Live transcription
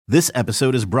This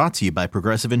episode is brought to you by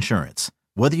Progressive Insurance.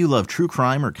 Whether you love true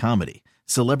crime or comedy,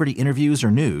 celebrity interviews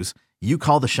or news, you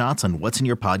call the shots on what's in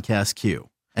your podcast queue.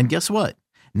 And guess what?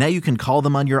 Now you can call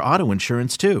them on your auto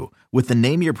insurance too with the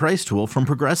Name Your Price tool from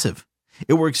Progressive.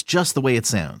 It works just the way it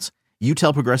sounds. You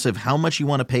tell Progressive how much you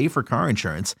want to pay for car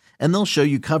insurance, and they'll show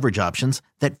you coverage options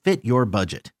that fit your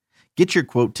budget. Get your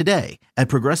quote today at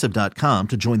Progressive.com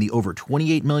to join the over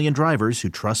 28 million drivers who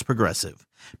trust Progressive.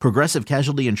 Progressive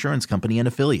Casualty Insurance Company and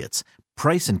Affiliates.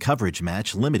 Price and coverage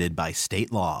match limited by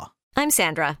state law. I'm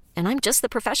Sandra, and I'm just the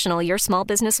professional your small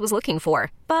business was looking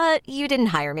for. But you didn't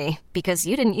hire me because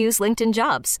you didn't use LinkedIn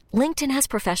Jobs. LinkedIn has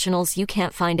professionals you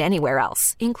can't find anywhere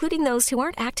else, including those who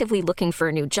aren't actively looking for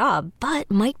a new job, but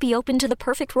might be open to the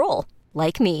perfect role,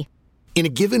 like me. In a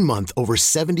given month, over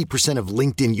 70% of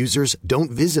LinkedIn users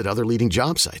don't visit other leading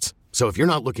job sites. So if you're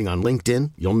not looking on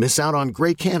LinkedIn, you'll miss out on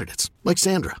great candidates like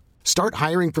Sandra. Start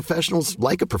hiring professionals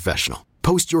like a professional.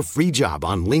 Post your free job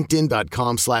on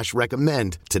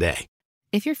linkedin.com/recommend today.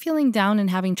 If you're feeling down and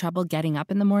having trouble getting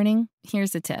up in the morning,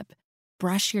 here's a tip.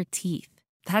 Brush your teeth.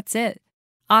 That's it.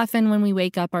 Often when we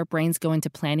wake up, our brains go into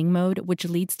planning mode, which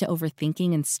leads to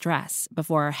overthinking and stress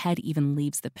before our head even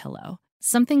leaves the pillow.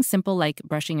 Something simple like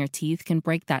brushing your teeth can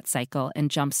break that cycle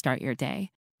and jumpstart your day.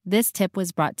 This tip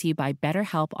was brought to you by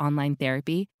BetterHelp Online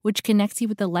Therapy, which connects you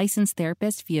with a licensed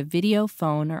therapist via video,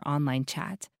 phone, or online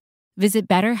chat. Visit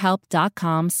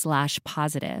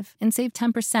BetterHelp.com/positive and save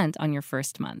 10% on your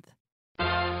first month.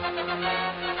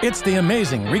 It's the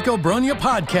amazing Rico Brogna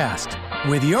podcast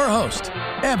with your host,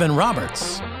 Evan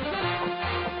Roberts. All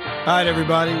right,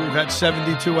 everybody, we've had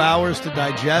 72 hours to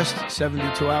digest,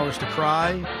 72 hours to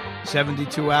cry,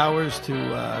 72 hours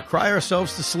to cry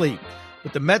ourselves to sleep.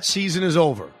 But the Mets season is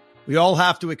over. We all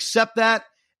have to accept that,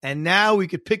 and now we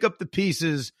could pick up the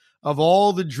pieces of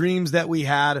all the dreams that we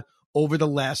had over the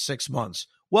last 6 months.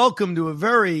 Welcome to a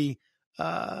very,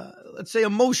 let's say,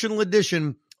 emotional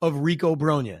edition of Rico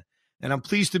Brogna. And I'm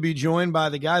pleased to be joined by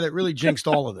the guy that really jinxed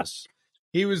all of this.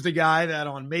 He was the guy that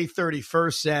on May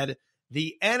 31st said,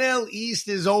 "The NL East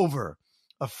is over,"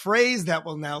 a phrase that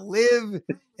will now live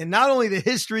in not only the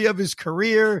history of his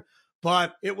career,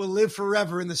 but it will live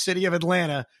forever in the city of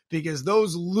Atlanta because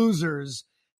those losers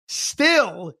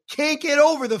still can't get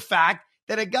over the fact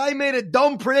that a guy made a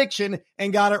dumb prediction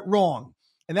and got it wrong.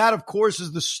 And that, of course,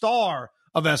 is the star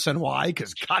of SNY,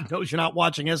 because God knows you're not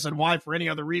watching SNY for any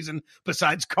other reason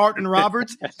besides Carton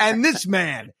Roberts. And this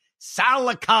man, Sal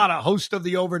Licata, host of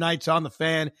the Overnights on the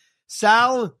Fan.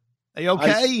 Sal, are you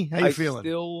okay? How you feeling? I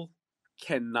still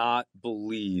cannot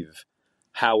believe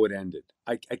how it ended.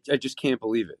 I just can't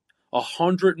believe it.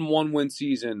 101 win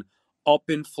season up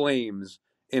in flames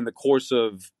in the course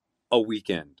of a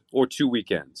weekend or 2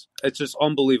 weekends. It's just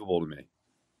unbelievable to me.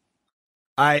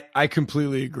 I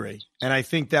completely agree. And I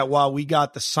think that while we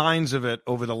got the signs of it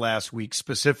over the last week,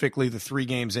 specifically the 3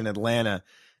 games in Atlanta,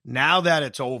 now that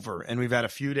it's over and we've had a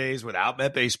few days without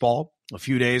Met baseball, a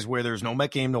few days where there's no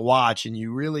Met game to watch, and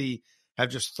you really have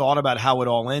just thought about how it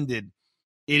all ended,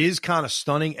 it is kind of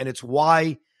stunning. And it's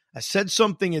why I said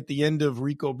something at the end of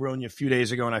Rico Brogna a few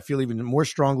days ago, and I feel even more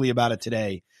strongly about it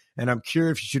today. And I'm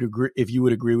curious if you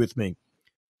would agree with me.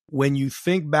 When you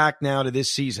think back now to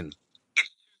this season,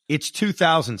 it's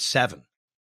 2007.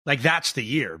 Like, that's the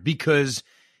year, because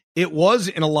it was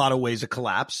in a lot of ways a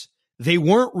collapse. They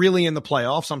weren't really in the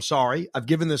playoffs. I'm sorry. I've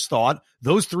given this thought.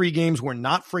 Those 3 games were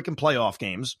not freaking playoff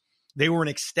games. They were an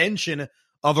extension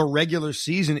of a regular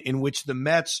season in which the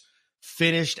Mets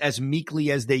finished as meekly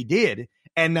as they did.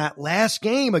 And that last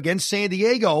game against San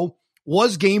Diego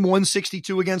was game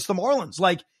 162 against the Marlins.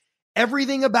 Like,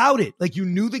 everything about it. Like, you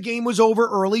knew the game was over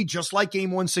early, just like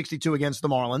game 162 against the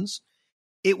Marlins.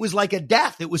 It was like a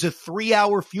death. It was a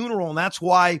 3-hour funeral. And that's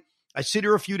why I sit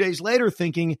here a few days later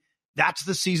thinking that's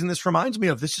the season this reminds me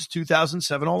of. This is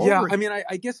 2007 all over. Yeah, I mean,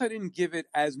 I guess I didn't give it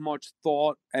as much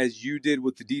thought as you did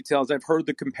with the details. I've heard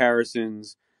the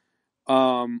comparisons.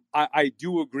 I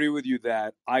do agree with you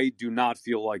that I do not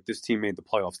feel like this team made the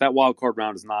playoffs. That wild card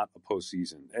round is not a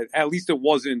postseason. At least it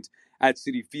wasn't at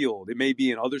Citi Field. It may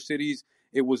be in other cities.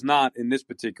 It was not in this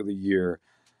particular year.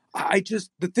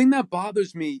 The thing that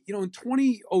bothers me, in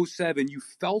 2007, you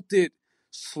felt it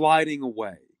sliding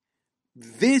away.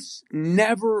 This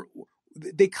never,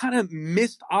 they kind of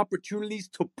missed opportunities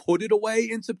to put it away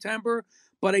in September,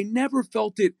 but I never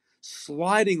felt it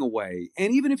sliding away.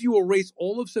 And even if you erase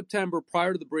all of September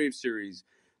prior to the Braves series,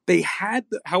 they had,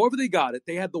 however they got it,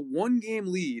 they had the 1-game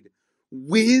lead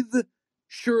with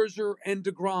Scherzer and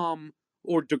DeGrom,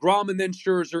 or DeGrom and then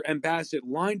Scherzer and Bassett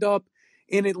lined up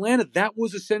in Atlanta. That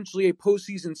was essentially a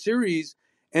postseason series,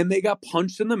 and they got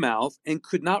punched in the mouth and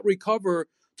could not recover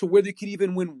to where they could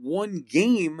even win one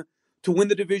game to win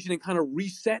the division and kind of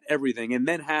reset everything and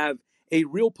then have a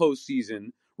real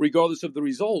postseason regardless of the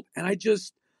result. And I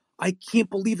can't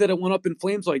believe that it went up in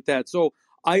flames like that. So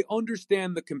I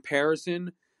understand the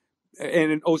comparison.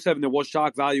 And in 2007, there was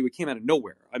shock value. It came out of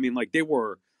nowhere. I mean, like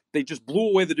they just blew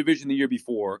away the division the year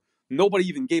before. Nobody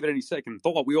even gave it any second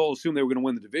thought. We all assumed they were going to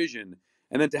win the division.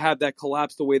 And then to have that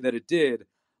collapse the way that it did,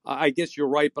 I guess you're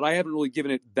right, but I haven't really given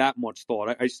it that much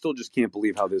thought. I still just can't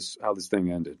believe how this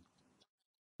thing ended.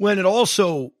 When it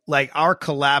also, like, our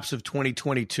collapse of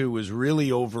 2022 was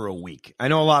really over a week. I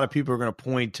know a lot of people are going to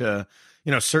point to,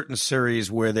 certain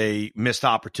series where they missed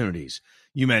opportunities.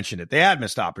 You mentioned it. They had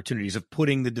missed opportunities of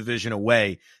putting the division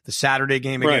away. The Saturday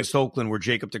game against Oakland where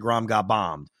Jacob deGrom got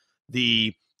bombed.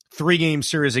 The 3-game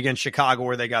series against Chicago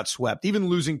where they got swept. Even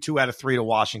losing 2 out of 3 to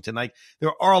Washington. Like,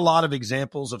 there are a lot of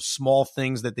examples of small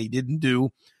things that they didn't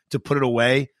do to put it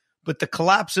away. But the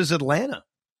collapse is Atlanta.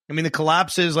 I mean, the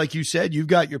collapse is, like you said, you've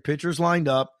got your pitchers lined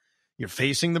up. You're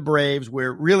facing the Braves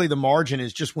where really the margin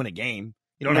is just win a game.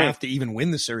 You don't have to even win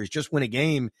the series, just win a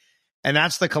game. And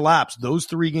that's the collapse. Those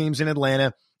 3 games in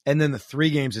Atlanta and then the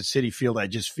 3 games at Citi Field, I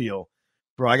just feel,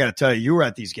 bro, I got to tell you, you were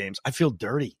at these games. I feel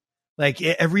dirty. Like,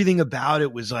 everything about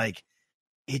it was like,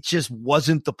 it just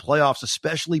wasn't the playoffs,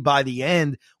 especially by the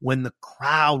end when the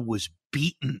crowd was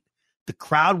beaten. The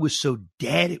crowd was so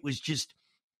dead. It was just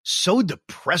so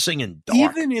depressing and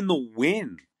dark. Even in the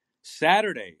win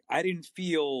Saturday, I didn't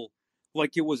feel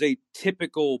like it was a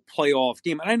typical playoff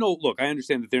game. And I know, look, I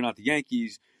understand that they're not the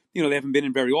Yankees. They haven't been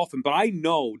in very often, but I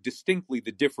know distinctly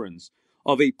the difference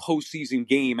of a postseason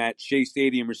game at Shea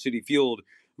Stadium or Citi Field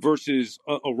versus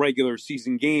a regular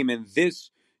season game. And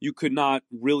this, you could not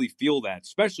really feel that,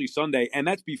 especially Sunday. And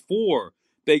that's before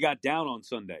they got down on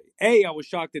Sunday. A, I was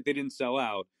shocked that they didn't sell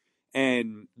out.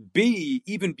 And B,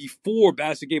 even before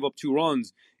Bassett gave up 2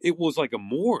 runs, it was like a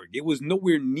morgue. It was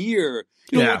nowhere near,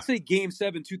 let's say Game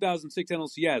 7, 2006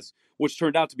 NLCS, which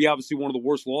turned out to be obviously one of the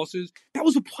worst losses. That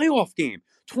was a playoff game.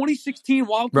 2016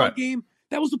 wildcard game,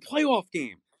 that was a playoff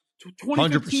game.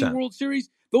 2015 100%. World Series,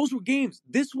 those were games.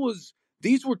 These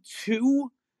were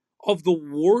 2 of the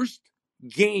worst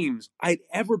games I'd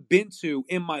ever been to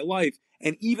in my life.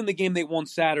 And even the game they won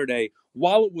Saturday,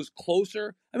 while it was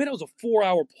closer, I mean, it was a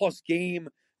 4-hour plus game,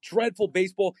 dreadful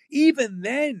baseball. Even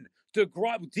then,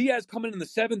 Diaz coming in the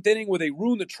 7th inning where they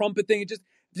ruined the trumpet thing.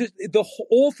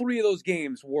 All 3 of those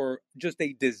games were just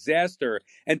a disaster.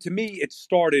 And to me, it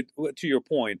started, to your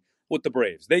point, with the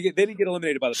Braves. They didn't get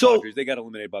eliminated by the Padres. They got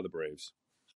eliminated by the Braves.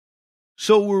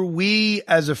 So were we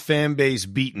as a fan base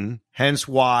beaten, hence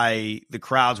why the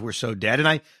crowds were so dead? And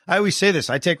I always say this,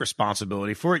 I take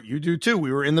responsibility for it. You do too.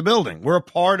 We were in the building. We're a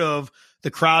part of the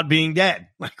crowd being dead.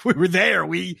 Like, we were there.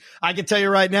 I can tell you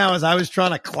right now, as I was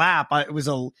trying to clap, it was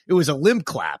a limp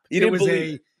clap.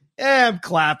 I'm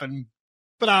clapping,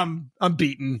 but I'm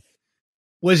beaten.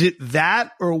 Was it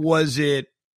that, or was it,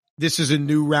 this is a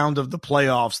new round of the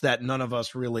playoffs that none of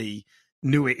us really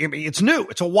knew it? I mean, it's new.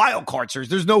 It's a wild card series.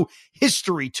 There's no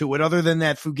history to it other than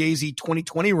that Fugazi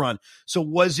 2020 run. So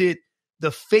was it the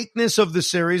fakeness of the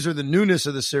series or the newness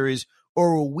of the series,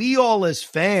 or were we all as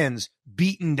fans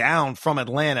beaten down from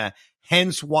Atlanta,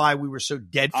 hence why we were so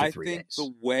dead for 3 days? I think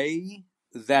the way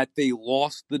that they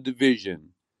lost the division,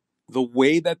 the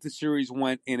way that the series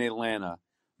went in Atlanta,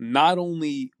 not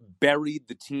only buried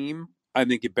the team, I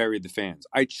think it buried the fans.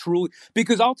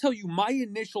 Because I'll tell you, my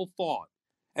initial thought,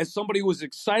 as somebody who was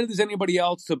excited as anybody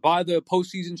else to buy the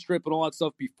postseason strip and all that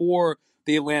stuff before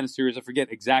the Atlanta series, I forget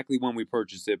exactly when we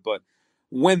purchased it, but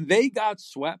when they got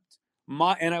swept,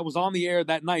 and I was on the air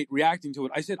that night reacting to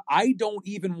it, I said, I don't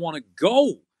even want to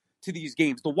go to these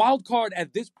games. The wild card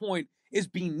at this point is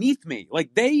beneath me.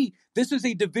 Like, this is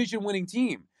a division-winning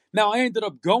team. Now, I ended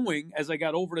up going as I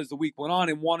got over it as the week went on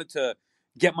and wanted to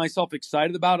get myself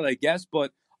excited about it, I guess,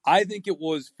 but I think it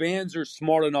was fans are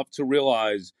smart enough to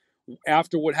realize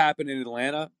after what happened in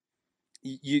Atlanta,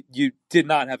 you did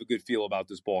not have a good feel about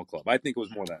this ball club. I think it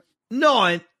was more that.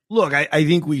 No, look, I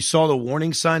think we saw the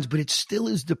warning signs, but it still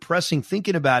is depressing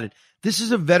thinking about it. This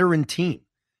is a veteran team.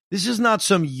 This is not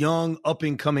some young,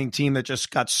 up-and-coming team that just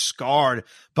got scarred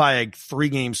by a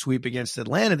 3-game sweep against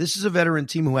Atlanta. This is a veteran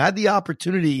team who had the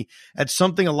opportunity at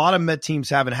something a lot of Met teams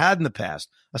haven't had in the past,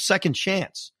 a second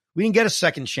chance. We didn't get a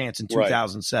second chance in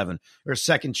 2007 or a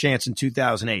second chance in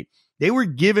 2008. They were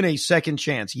given a second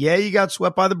chance. Yeah, you got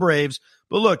swept by the Braves,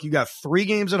 but look, you got 3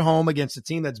 games at home against a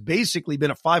team that's basically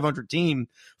been a 500 team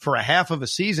for a half of a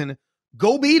season.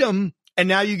 Go beat them, and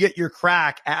now you get your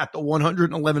crack at the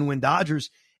 111-win Dodgers.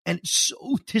 And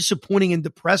so disappointing and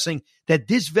depressing that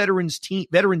this veteran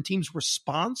team's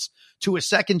response to a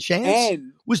second chance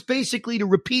was basically to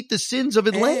repeat the sins of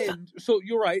Atlanta. So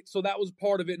you're right. So that was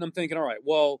part of it. And I'm thinking, all right,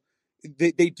 well,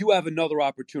 they do have another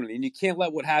opportunity. And you can't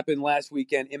let what happened last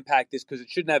weekend impact this because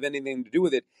it shouldn't have anything to do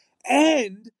with it.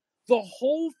 And the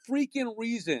whole freaking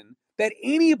reason that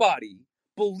anybody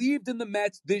believed in the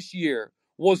Mets this year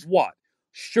was what?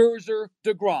 Scherzer,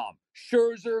 DeGrom.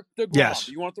 Scherzer, DeGrom. Yes.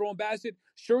 You want to throw in Bassett?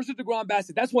 Scherzer, DeGrom,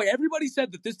 Bassett. That's why everybody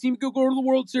said that this team could go to the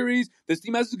World Series. This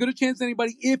team has as good a chance as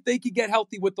anybody if they could get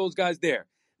healthy with those guys there.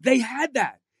 They had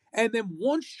that. And then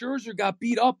once Scherzer got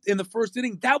beat up in the first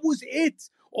inning, that was it.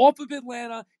 Off of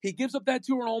Atlanta, he gives up that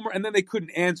 2-run homer, and then they couldn't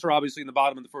answer, obviously, in the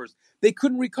bottom of the first. They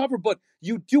couldn't recover, but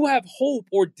you do have hope,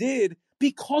 or did,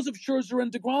 because of Scherzer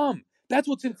and DeGrom. That's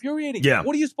what's infuriating. Yeah.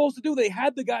 What are you supposed to do? They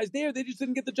had the guys there. They just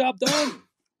didn't get the job done.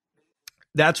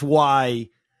 That's why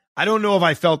I don't know if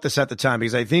I felt this at the time,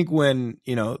 because I think when,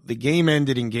 the game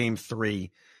ended in game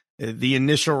 3, the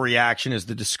initial reaction is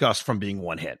the disgust from being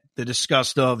one hit. The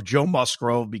disgust of Joe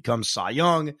Musgrove becomes Cy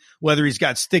Young, whether he's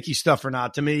got sticky stuff or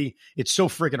not. To me, it's so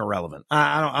freaking irrelevant.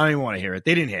 I don't even want to hear it.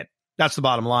 They didn't hit. That's the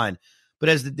bottom line. But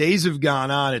as the days have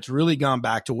gone on, it's really gone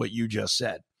back to what you just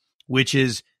said, which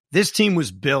is this team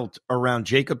was built around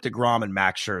Jacob deGrom and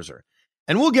Max Scherzer.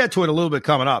 And we'll get to it a little bit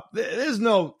coming up. There's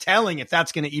no telling if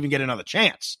that's going to even get another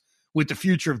chance with the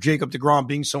future of Jacob deGrom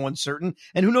being so uncertain.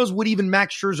 And who knows what even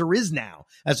Max Scherzer is now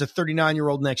as a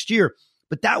 39-year-old next year.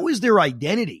 But that was their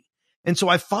identity. And so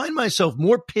I find myself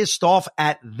more pissed off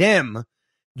at them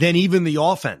than even the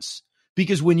offense.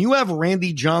 Because when you have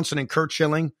Randy Johnson and Curt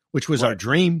Schilling, which was our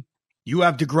dream, you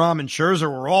have deGrom and Scherzer,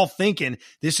 we're all thinking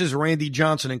this is Randy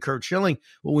Johnson and Curt Schilling.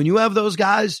 Well, when you have those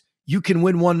guys, you can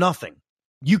win 1-0.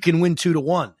 You can win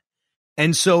 2-1.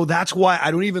 And so that's why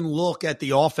I don't even look at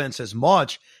the offense as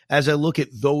much as I look at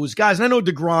those guys. And I know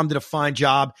deGrom did a fine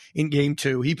job in game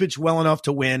 2. He pitched well enough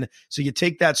to win. So you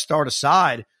take that start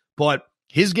aside, but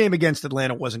his game against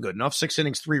Atlanta wasn't good enough. 6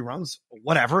 innings, 3 runs,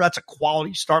 whatever. That's a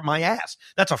quality start, my ass.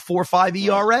 That's a 4.5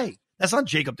 ERA. That's not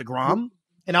Jacob deGrom.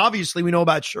 And obviously we know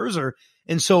about Scherzer.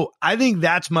 And so I think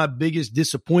that's my biggest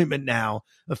disappointment now,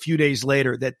 a few days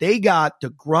later, that they got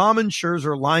deGrom and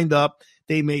Scherzer lined up.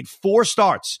 They made 4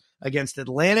 starts against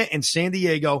Atlanta and San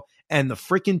Diego, and the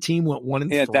freaking team went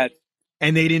 1-3.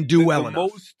 And they didn't do well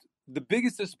enough. The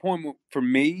biggest disappointment for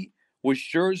me was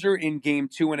Scherzer in game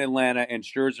 2 in Atlanta and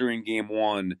Scherzer in game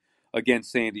 1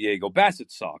 against San Diego.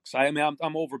 Bassett sucks. I'm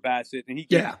over Bassett, and he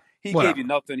gave you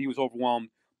nothing. He was overwhelmed.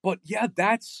 But yeah,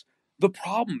 that's the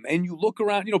problem. And you look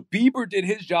around, Bieber did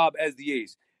his job as the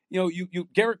ace.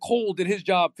 Garrett Cole did his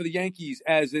job for the Yankees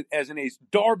as an ace.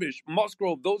 Darvish,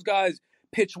 Musgrove, those guys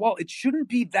pitch well. It shouldn't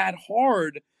be that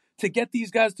hard to get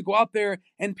these guys to go out there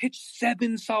and pitch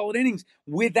 7 solid innings.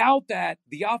 Without that,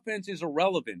 the offense is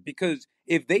irrelevant, because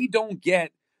if they don't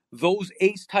get those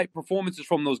ace-type performances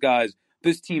from those guys,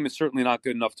 this team is certainly not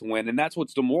good enough to win. And that's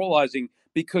what's demoralizing,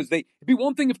 because it'd be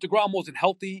one thing if deGrom wasn't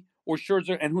healthy, or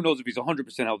Scherzer, and who knows if he's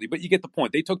 100% healthy, but you get the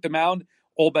point. They took the mound,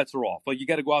 all bets are off. Like, you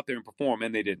got to go out there and perform,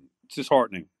 and they didn't. It's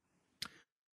disheartening.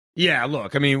 Yeah,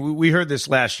 look, I mean, we heard this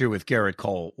last year with Garrett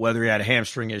Cole, whether he had a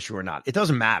hamstring issue or not. It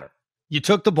doesn't matter. You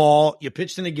took the ball, you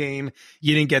pitched in a game,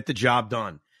 you didn't get the job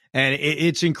done. And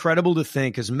it's incredible to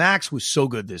think, because Max was so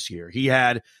good this year. He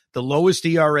had the lowest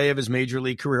ERA of his major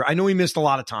league career. I know he missed a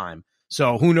lot of time,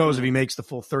 so who knows if he makes the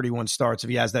full 31 starts if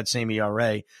he has that same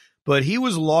ERA. But he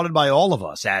was lauded by all of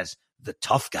us as the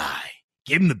tough guy.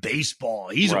 Give him the baseball.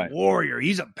 He's a warrior.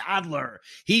 He's a battler.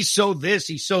 He's so this,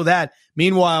 he's so that.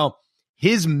 Meanwhile,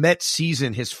 his Mets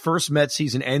season, his first Mets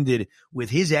season ended with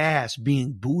his ass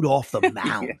being booed off the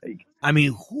mound. I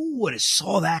mean, who would have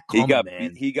saw that coming,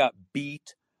 man? He got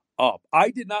beat up. I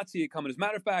did not see it coming. As a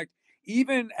matter of fact,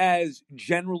 even as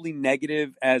generally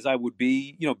negative as I would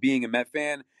be, being a Met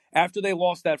fan, after they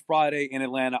lost that Friday in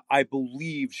Atlanta, I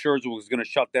believed Scherzer was going to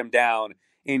shut them down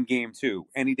in game 2,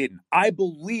 and he didn't. I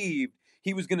believed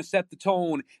he was going to set the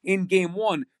tone in game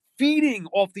 1, feeding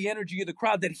off the energy of the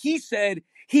crowd that he said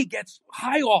he gets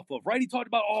high off of, right? He talked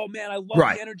about, oh man, I love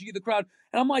the energy of the crowd.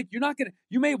 And I'm like,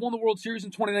 you may have won the World Series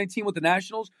in 2019 with the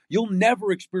Nationals. You'll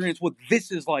never experience what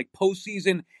this is like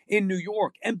postseason in New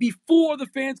York. And before the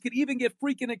fans could even get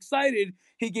freaking excited,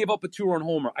 he gave up a 2-run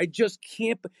homer. I just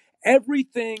can't.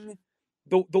 Everything,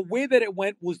 the way that it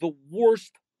went was the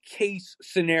worst case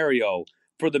scenario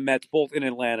for the Mets, both in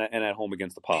Atlanta and at home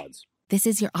against the Pods. This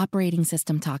is your operating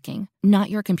system talking, not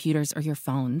your computers or your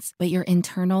phones, but your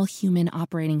internal human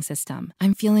operating system.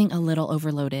 I'm feeling a little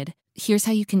overloaded. Here's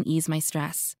how you can ease my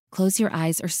stress. Close your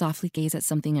eyes or softly gaze at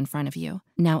something in front of you.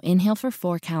 Now inhale for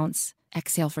 4 counts,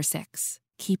 exhale for 6.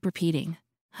 Keep repeating.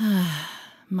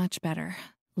 much better.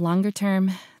 Longer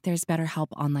term, there's BetterHelp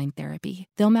Online Therapy.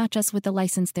 They'll match us with a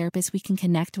licensed therapist we can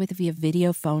connect with via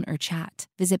video, phone, or chat.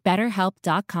 Visit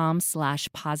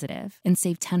betterhelp.com/positive and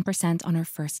save 10% on our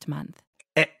first month.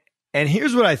 And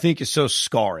here's what I think is so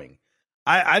scarring.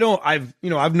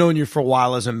 I've known you for a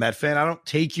while as a Met fan. I don't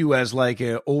take you as like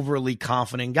an overly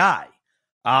confident guy.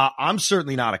 I'm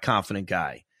certainly not a confident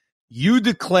guy. You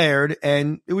declared,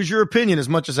 and it was your opinion as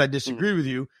much as I disagree with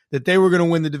you, that they were going to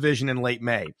win the division in late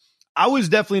May. I was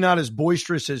definitely not as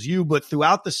boisterous as you, but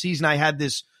throughout the season, I had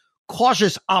this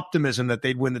cautious optimism that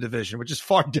they'd win the division, which is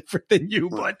far different than you,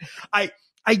 but I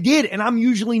did, and I'm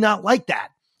usually not like that.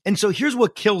 And so here's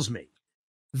what kills me.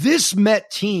 This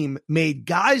Met team made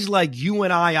guys like you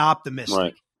and I optimistic.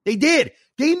 Right. They did.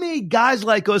 They made guys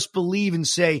like us believe and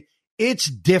say, it's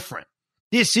different.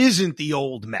 This isn't the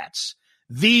old Mets.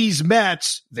 These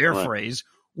Mets, their phrase,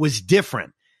 was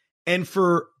different. And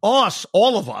for us,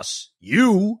 all of us,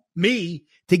 you, me,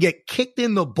 to get kicked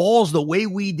in the balls the way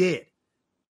we did,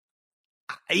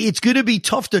 it's going to be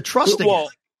tough to trust again.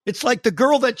 It's like the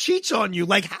girl that cheats on you.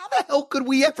 Like, how the hell could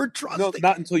we ever trust No, again?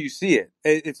 Not until you see it.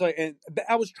 It's like, and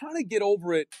I was trying to get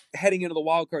over it heading into the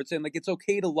wild card, saying, like, it's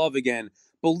okay to love again.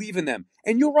 Believe in them.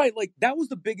 And you're right. Like, that was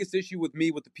the biggest issue with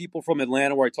me with the people from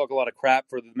Atlanta, where I talk a lot of crap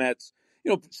for the Mets,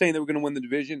 saying they were going to win the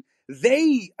division.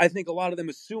 I think a lot of them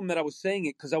assumed that I was saying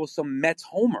it because I was some Mets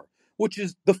homer, which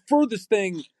is the furthest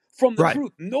thing from the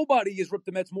truth. Nobody has ripped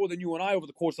the Mets more than you and I over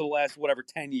the course of the last,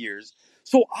 10 years.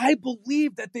 So I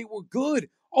believe that they were good.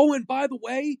 Oh, and by the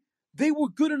way, they were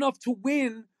good enough to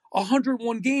win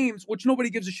 101 games, which nobody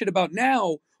gives a shit about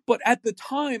now. But at the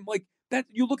time, like that,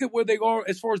 you look at where they are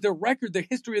as far as their record, the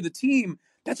history of the team,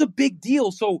 that's a big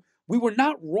deal. So we were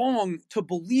not wrong to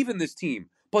believe in this team.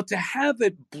 But to have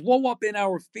it blow up in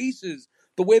our faces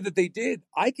the way that they did,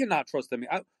 I cannot trust them.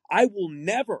 I will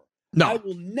never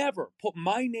put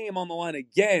my name on the line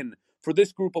again for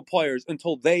this group of players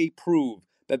until they prove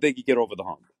that they could get over the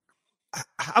hump.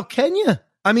 How can you?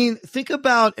 I mean, think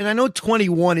about, and I know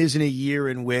 21 isn't a year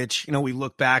in which, we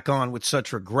look back on with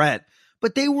such regret,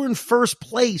 but they were in first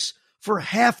place for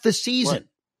half the season.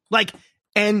 Right.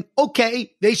 And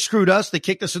okay, they screwed us. They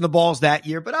kicked us in the balls that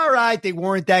year, but all right, they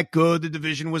weren't that good. The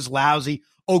division was lousy.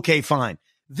 Okay, fine.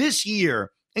 This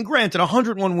year, and granted,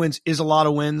 101 wins is a lot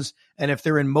of wins. And if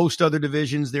they're in most other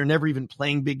divisions, they're never even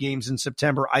playing big games in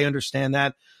September. I understand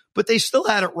that, but they still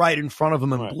had it right in front of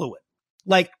them and blew it.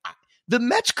 Like, the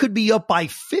Mets could be up by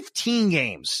 15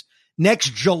 games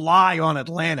next July on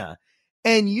Atlanta.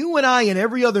 And you and I and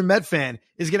every other Met fan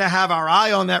is going to have our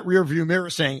eye on that rearview mirror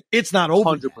saying it's not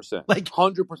over. 100%. Like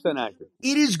 100% accurate.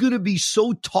 It is going to be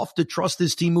so tough to trust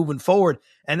this team moving forward.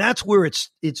 And that's where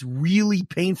it's really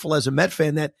painful as a Met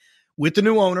fan that with the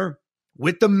new owner,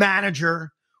 with the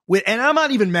manager, and I'm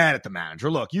not even mad at the manager.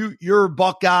 Look, you're a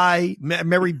Buck guy,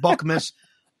 Merry Buckmas.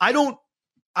 I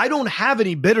don't have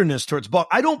any bitterness towards Buck.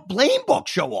 I don't blame Buck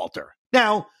Showalter.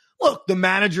 Now, look, the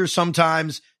manager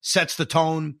sometimes sets the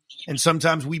tone, and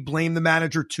sometimes we blame the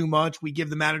manager too much. We give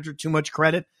the manager too much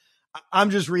credit. I'm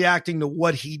just reacting to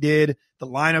what he did, the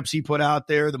lineups he put out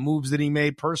there, the moves that he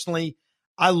made. Personally,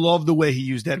 I love the way he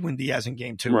used Edwin Diaz in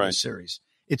Game 2 of the series.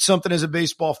 It's something as a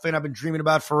baseball fan I've been dreaming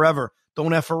about forever.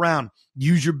 Don't F around.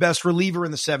 Use your best reliever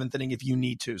in the seventh inning if you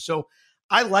need to. So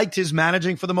I liked his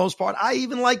managing for the most part. I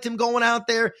even liked him going out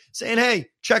there saying, hey,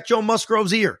 check Joe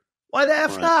Musgrove's ear. Why the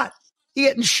F not? He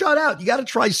getting shut out. You got to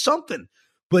try something.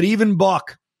 But even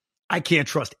Buck, I can't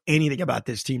trust anything about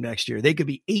this team next year. They could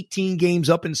be 18 games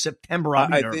up in September.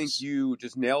 I think you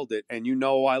just nailed it. And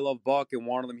I love Buck and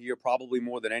wanted him here probably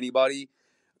more than anybody.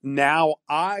 Now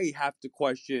I have to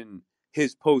question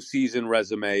his postseason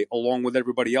resume along with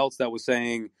everybody else that was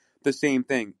saying the same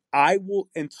thing. I will,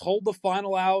 until the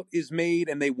final out is made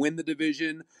and they win the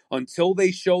division, until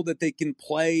they show that they can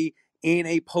play in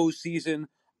a postseason,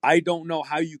 I don't know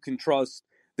how you can trust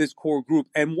this core group.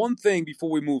 And one thing before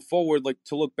we move forward, like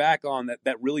to look back on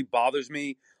that really bothers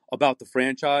me about the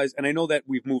franchise, and I know that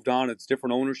we've moved on, it's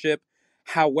different ownership.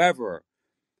 However,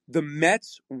 the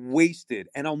Mets wasted,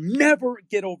 and I'll never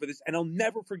get over this, and I'll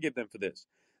never forgive them for this.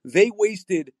 They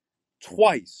wasted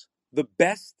twice the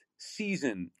best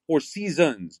season or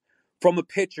seasons from a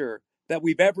pitcher that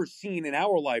we've ever seen in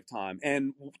our lifetime,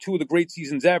 and two of the great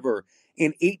seasons ever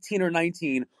in 18 or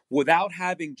 19 without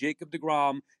having Jacob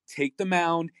deGrom take the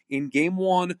mound in game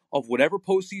one of whatever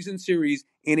postseason series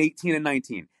in 18 and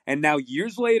 19. And now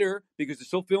years later, because they're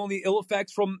still feeling the ill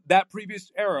effects from that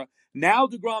previous era, now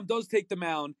deGrom does take the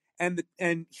mound and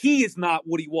he is not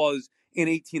what he was in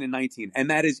 18 and 19. And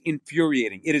that is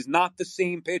infuriating. It is not the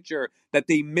same pitcher that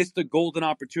they missed a golden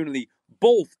opportunity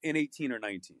both in 18 or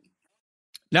 19.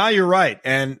 Now you're right,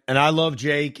 and I love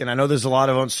Jake, and I know there's a lot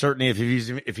of uncertainty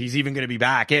if he's even going to be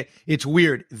back. It's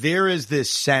weird. There is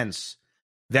this sense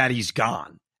that he's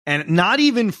gone, and not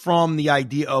even from the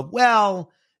idea of,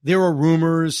 well, there are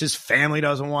rumors his family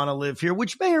doesn't want to live here,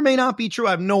 which may or may not be true.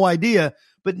 I have no idea,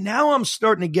 but now I'm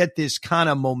starting to get this kind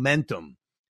of momentum.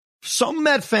 Some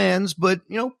Met fans, but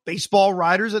baseball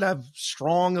writers that have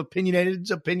strong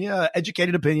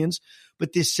educated opinions,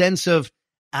 but this sense of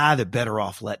they're better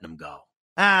off letting him go.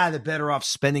 They're better off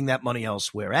spending that money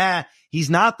elsewhere. He's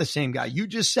not the same guy. You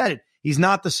just said it. He's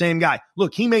not the same guy.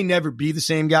 Look, he may never be the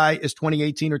same guy as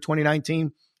 2018 or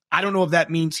 2019. I don't know if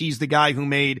that means he's the guy who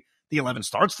made the 11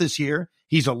 starts this year.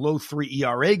 He's a low 3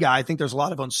 ERA guy. I think there's a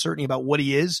lot of uncertainty about what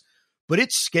he is, but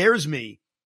it scares me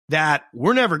that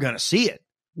we're never going to see it.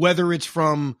 Whether it's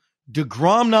from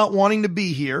DeGrom not wanting to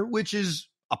be here, which is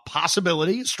a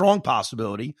possibility, a strong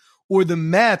possibility, or the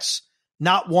Mets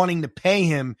not wanting to pay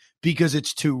him because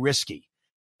it's too risky.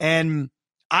 And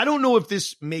I don't know if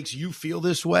this makes you feel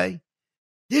this way.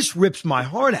 This rips my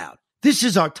heart out. This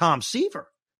is our Tom Seaver.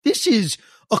 This is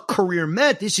a career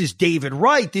Met. This is David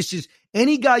Wright. This is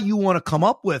any guy you want to come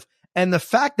up with. And the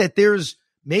fact that there's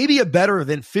maybe a better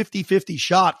than 50-50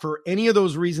 shot for any of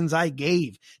those reasons I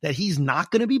gave that he's not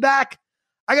going to be back.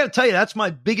 I got to tell you, that's my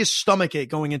biggest stomachache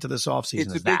going into this offseason.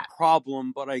 It's a big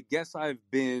problem, but I guess I've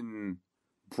been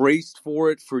braced for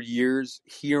it for years,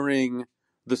 hearing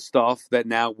the stuff that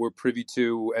now we're privy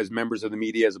to as members of the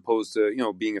media, as opposed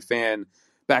to, being a fan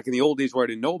back in the old days where I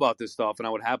didn't know about this stuff and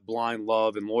I would have blind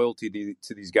love and loyalty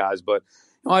to these guys. But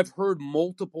I've heard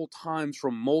multiple times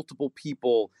from multiple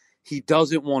people he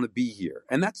doesn't want to be here.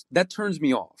 And that turns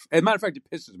me off. As a matter of fact, it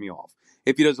pisses me off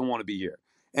if he doesn't want to be here.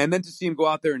 And then to see him go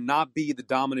out there and not be the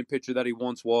dominant pitcher that he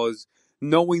once was,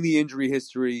 knowing the injury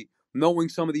history, knowing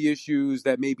some of the issues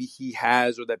that maybe he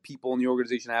has or that people in the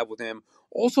organization have with him,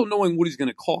 also knowing what he's going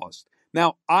to cost.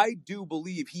 Now, I do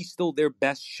believe he's still their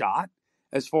best shot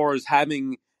as far as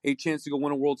having a chance to go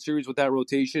win a World Series with that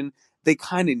rotation. They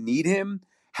kind of need him.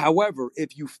 However,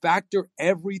 if you factor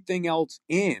everything else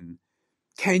in,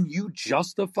 can you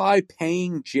justify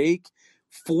paying Jake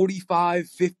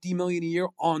 $45-50 million a year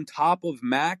on top of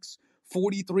Max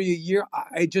 $43 a year?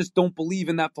 I just don't believe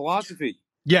in that philosophy.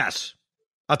 Yes.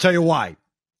 I'll tell you why.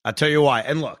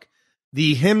 And look,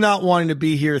 the him not wanting to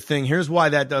be here thing, here's why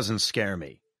that doesn't scare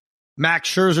me. Max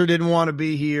Scherzer didn't want to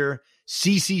be here.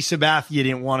 CC Sabathia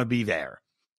didn't want to be there.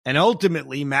 And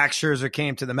ultimately, Max Scherzer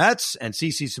came to the Mets and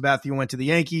CC Sabathia went to the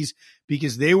Yankees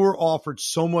because they were offered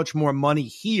so much more money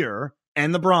here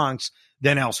and the Bronx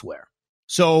than elsewhere.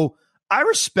 So I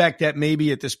respect that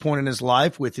maybe at this point in his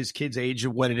life, with his kid's age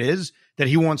of what it is, that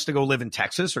he wants to go live in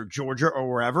Texas or Georgia or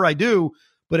wherever. I do.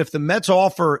 But if the Mets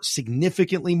offer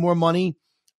significantly more money,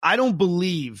 I don't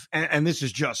believe, and this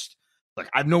is just, like,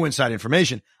 I have no inside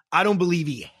information, I don't believe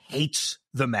he hates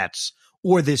the Mets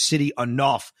or this city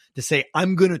enough to say,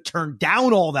 I'm going to turn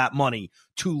down all that money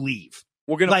to leave.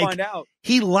 We're going to find out.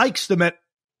 He likes the Mets.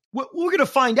 We're going to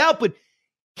find out, but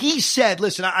he said,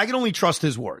 listen, I can only trust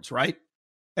his words, right?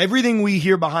 Everything we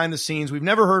hear behind the scenes, we've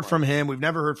never heard from him. We've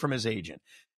never heard from his agent.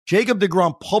 Jacob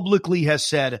deGrom publicly has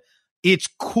said, it's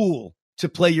cool to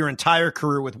play your entire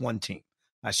career with one team.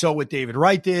 I saw what David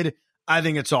Wright did. I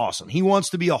think it's awesome. He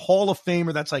wants to be a Hall of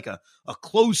Famer. That's like a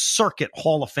closed circuit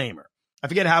Hall of Famer. I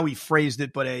forget how he phrased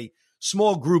it, but a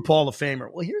small group Hall of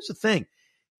Famer. Well, here's the thing.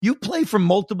 You play for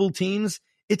multiple teams.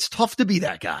 It's tough to be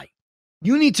that guy.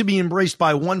 You need to be embraced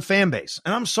by one fan base.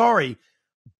 And I'm sorry,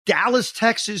 Dallas,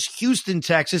 Texas, Houston,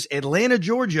 Texas, Atlanta,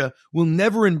 Georgia will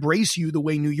never embrace you the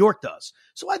way New York does.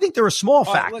 So I think there are small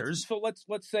factors.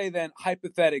 Let's say then,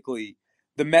 hypothetically,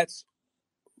 the Mets,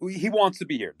 he wants to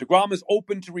be here. DeGrom is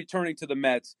open to returning to the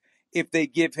Mets if they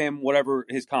give him whatever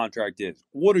his contract is.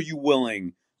 What are you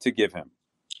willing to give him?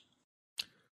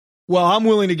 Well, I'm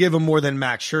willing to give him more than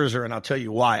Max Scherzer, and I'll tell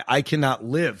you why. I cannot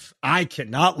live,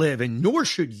 and nor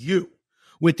should you,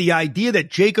 with the idea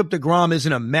that Jacob deGrom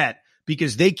isn't a Met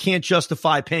because they can't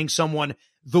justify paying someone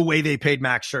the way they paid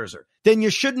Max Scherzer. Then you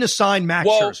shouldn't assign Max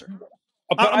Scherzer.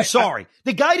 I'm sorry.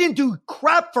 The guy didn't do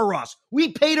crap for us.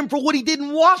 We paid him for what he did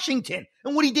in Washington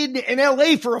and what he did in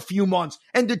L.A. for a few months.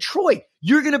 And Detroit,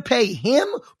 you're going to pay him,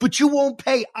 but you won't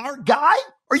pay our guy?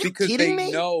 Are you kidding me?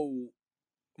 Because they know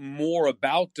more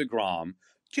about deGrom.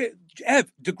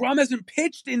 deGrom hasn't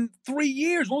pitched in 3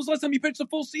 years. When was the last time he pitched a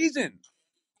full season?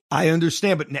 I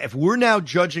understand, but if we're now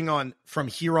judging on from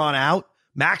here on out,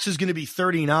 Max is going to be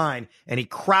 39, and he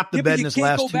crapped the bed in his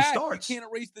last two starts. You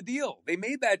can't erase the deal. They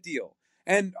made that deal.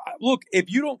 And look,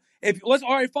 all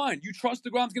right, fine. You trust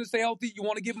deGrom's going to stay healthy. You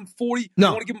want to give him 40? No.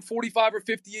 You want to give him 45 or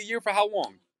 50 a year for how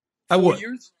long? I would. 4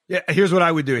 years? Yeah, here's what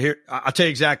I would do. Here, I'll tell you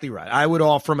exactly right. I would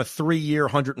offer him a 3-year,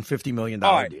 $150 million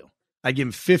deal. I'd give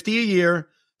him $50 a year,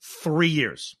 3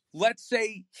 years. Let's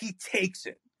say he takes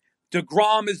it.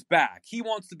 DeGrom is back. He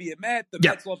wants to be a Met. The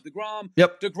Mets love DeGrom.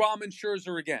 Yep. DeGrom and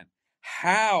Scherzer again.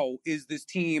 How is this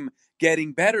team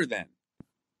getting better then?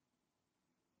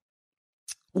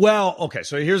 Well, okay,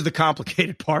 so here's the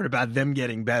complicated part about them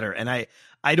getting better. And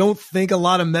I don't think a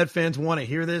lot of Met fans want to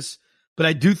hear this, but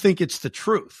I do think it's the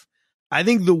truth. I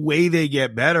think the way they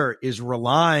get better is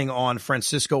relying on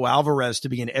Francisco Alvarez to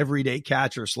be an everyday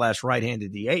catcher /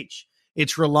 right-handed DH.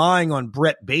 It's relying on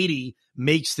Brett Beatty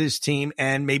makes this team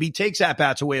and maybe takes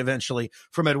at-bats away eventually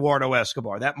from Eduardo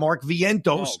Escobar. That Mark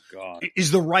Vientos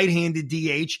is the right-handed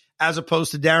DH as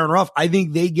opposed to Darren Ruff. I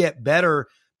think they get better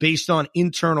based on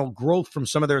internal growth from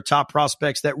some of their top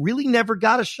prospects that really never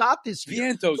got a shot this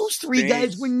year. Vientos Those three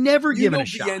guys were never given a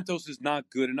shot. Vientos is not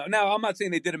good enough. Now, I'm not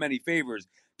saying they did him any favors.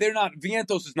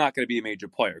 Vientos is not going to be a major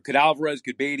player. Could Alvarez,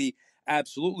 could Beatty?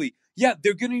 Absolutely. Yeah,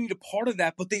 they're going to need a part of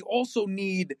that, but they also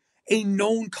need a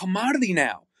known commodity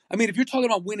now. I mean, if you're talking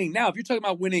about winning now, if you're talking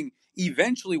about winning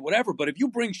eventually, whatever, but if you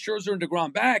bring Scherzer and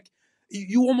DeGrom back,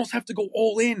 you almost have to go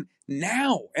all in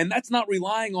now. And that's not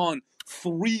relying on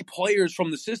 3 players from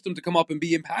the system to come up and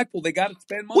be impactful. They got to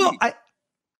spend money. Well,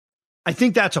 I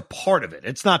think that's a part of it.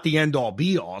 It's not the end-all,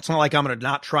 be-all. It's not like I'm going to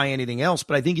not try anything else.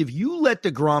 But I think if you let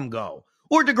DeGrom go,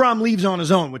 or DeGrom leaves on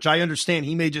his own, which I understand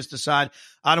he may just decide,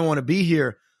 I don't want to be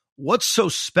here. What's so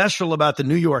special about the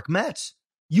New York Mets?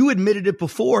 You admitted it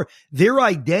before. Their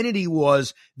identity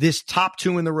was this top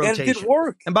 2 in the rotation. And it didn't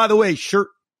work. And by the way, sure,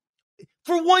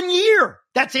 for 1 year.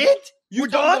 That's it? You're We're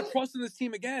done? trusting this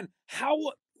team again.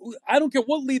 I don't care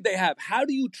what lead they have. How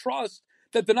do you trust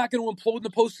that they're not going to implode in the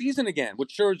postseason again with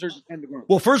Scherzer and DeGrom?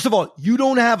 Well, first of all, you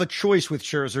don't have a choice with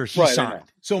Scherzer. He signed.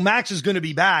 So Max is going to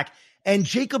be back. And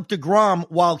Jacob DeGrom,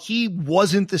 while he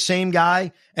wasn't the same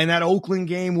guy, and that Oakland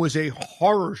game was a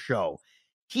horror show,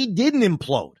 he didn't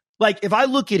implode. Like, if I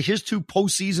look at his 2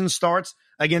 postseason starts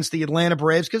against the Atlanta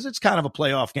Braves, because it's kind of a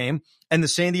playoff game, and the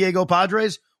San Diego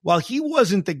Padres, while he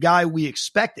wasn't the guy we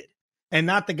expected and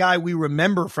not the guy we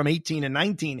remember from 18 and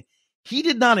 19, he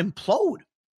did not implode.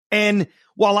 And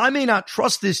while I may not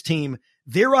trust this team,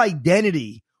 their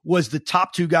identity was the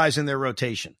top 2 guys in their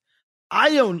rotation.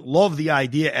 I don't love the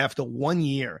idea after 1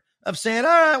 year of saying,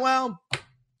 all right, well,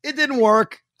 it didn't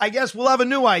work. I guess we'll have a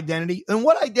new identity. And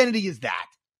what identity is that?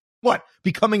 What?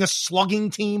 Becoming a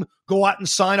slugging team? Go out and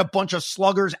sign a bunch of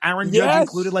sluggers, Aaron Judge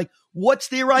included? Like, what's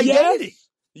their identity?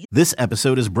 Yes. This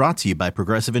episode is brought to you by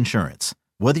Progressive Insurance.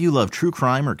 Whether you love true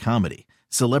crime or comedy,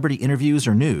 celebrity interviews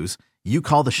or news, you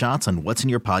call the shots on what's in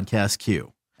your podcast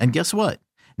queue. And guess what?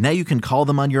 Now you can call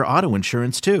them on your auto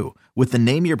insurance too with the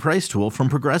Name Your Price tool from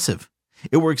Progressive.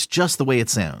 It works just the way it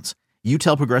sounds. You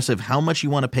tell Progressive how much you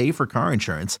want to pay for car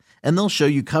insurance, and they'll show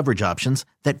you coverage options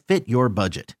that fit your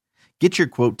budget. Get your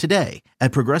quote today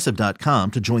at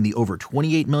Progressive.com to join the over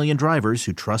 28 million drivers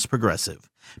who trust Progressive.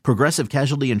 Progressive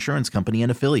Casualty Insurance Company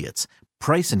and Affiliates.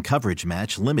 Price and coverage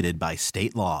match limited by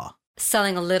state law.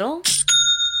 Selling a little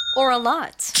or a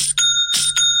lot?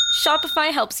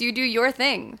 Shopify helps you do your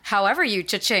thing, however you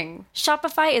cha-ching.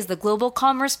 Shopify is the global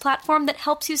commerce platform that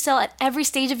helps you sell at every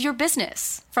stage of your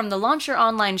business. From the launch your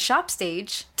online shop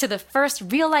stage, to the first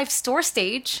real-life store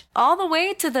stage, all the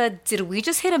way to the did we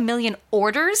just hit 1 million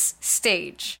orders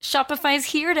stage. Shopify's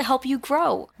here to help you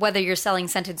grow. Whether you're selling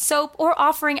scented soap or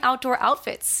offering outdoor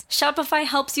outfits, Shopify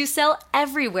helps you sell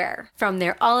everywhere. From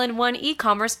their all-in-one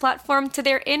e-commerce platform to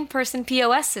their in-person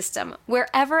POS system,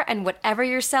 wherever and whatever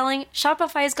you're selling,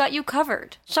 Shopify's got you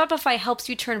covered. Shopify helps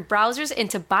you turn browsers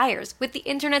into buyers with the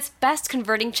internet's best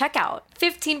converting checkout.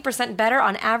 15% better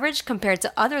on average compared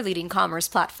to other leading commerce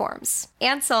platforms.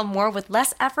 And sell more with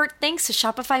less effort thanks to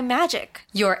Shopify Magic,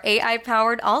 your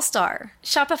AI-powered all-star.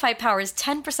 Shopify powers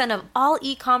 10% of all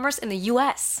e-commerce in the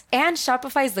U.S. And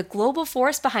Shopify is the global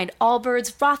force behind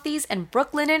Allbirds, Rothy's, and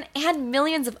Brooklinen, and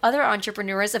millions of other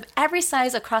entrepreneurs of every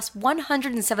size across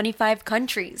 175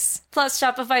 countries. Plus,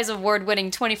 Shopify's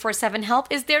award-winning 24/7 help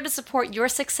is there to support your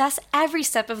success every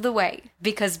step of the way.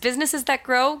 Because businesses that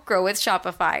grow, grow with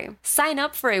Shopify. Sign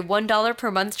up for a $1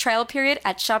 per month trial period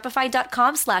at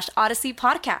shopify.com/Odyssey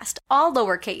Podcast, all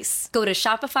lowercase. Go to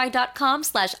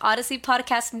shopify.com/Odyssey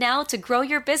Podcast now to grow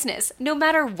your business, no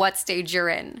matter what stage you're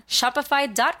in.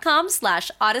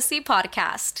 Shopify.com/Odyssey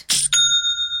Podcast.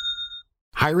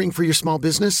 Hiring for your small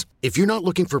business? If you're not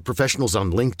looking for professionals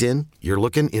on LinkedIn, you're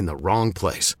looking in the wrong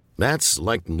place. That's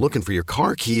like looking for your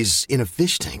car keys in a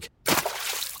fish tank.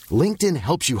 LinkedIn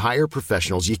helps you hire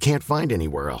professionals you can't find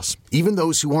anywhere else, even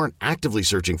those who aren't actively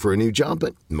searching for a new job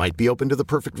but might be open to the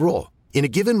perfect role. In a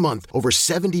given month, over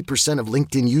 70% of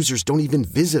LinkedIn users don't even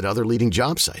visit other leading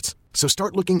job sites. So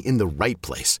start looking in the right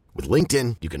place. With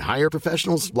LinkedIn, you can hire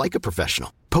professionals like a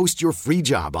professional. Post your free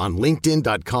job on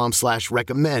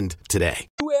linkedin.com/recommend today.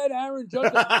 You add Aaron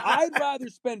Judge. I'd rather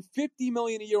spend $50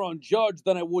 million a year on Judge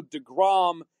than I would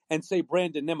DeGrom and say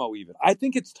Brandon Nimmo even. I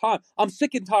think it's time. I'm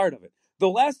sick and tired of it. The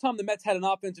last time the Mets had an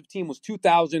offensive team was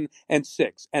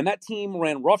 2006, and that team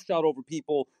ran roughshod over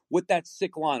people with that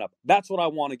sick lineup. That's what I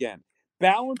want again.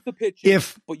 Balance the pitching,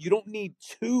 but you don't need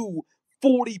two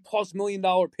 $40+ million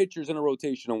pitchers in a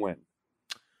rotation to win.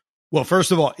 Well,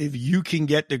 first of all, if you can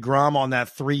get DeGrom on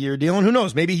that 3-year deal, and who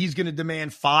knows, maybe he's going to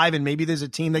demand 5 and maybe there's a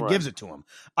team that gives it to him.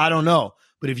 I don't know.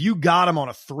 But if you got him on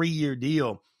a 3-year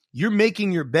deal, you're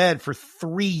making your bed for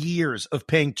 3 years of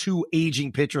paying 2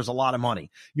 aging pitchers a lot of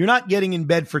money. You're not getting in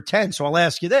bed for 10. So I'll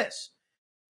ask you this.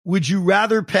 Would you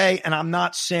rather pay, and I'm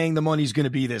not saying the money's going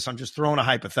to be this, I'm just throwing a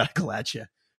hypothetical at you.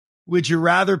 Would you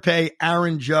rather pay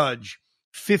Aaron Judge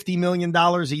 $50 million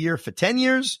a year for 10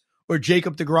 years or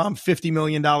Jacob deGrom $50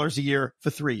 million a year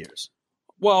for 3 years?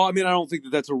 Well, I mean, I don't think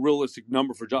that that's a realistic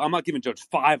number for Judge. I'm not giving Judge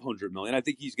 $500 million. I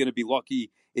think he's going to be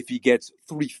lucky if he gets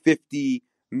 $350,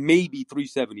 maybe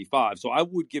 $375. So I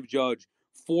would give Judge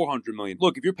 $400 million.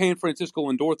 Look, if you're paying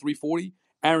Francisco Lindor $340,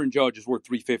 Aaron Judge is worth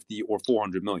 $350 or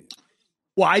 $400 million.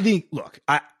 Well, I think, look,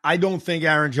 I don't think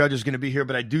Aaron Judge is going to be here,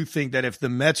 but I do think that if the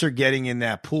Mets are getting in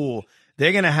that pool,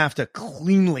 they're going to have to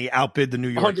cleanly outbid the New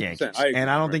York Yankees. And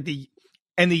I don't think the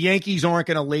Yankees aren't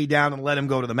going to lay down and let him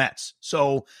go to the Mets.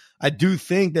 So I do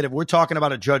think that if we're talking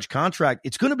about a Judge contract,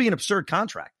 it's going to be an absurd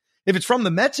contract. If it's from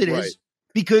the Mets, it is.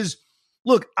 Because,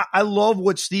 look, I love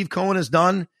what Steve Cohen has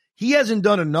done. He hasn't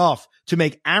done enough to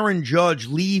make Aaron Judge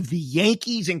leave the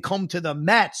Yankees and come to the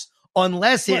Mets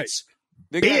unless it's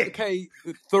they're going to have to pay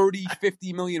 $30,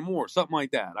 $50 million more, something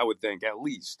like that, I would think, at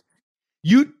least.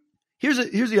 Here's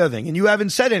the other thing, and you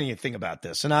haven't said anything about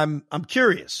this, and I'm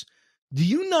curious. Do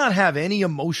you not have any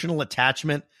emotional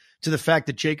attachment to the fact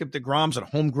that Jacob deGrom's a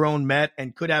homegrown Met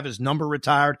and could have his number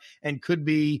retired and could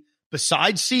be,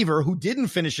 besides Seaver, who didn't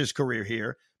finish his career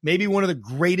here, maybe one of the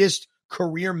greatest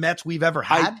career Mets we've ever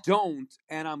had? I don't,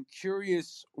 and I'm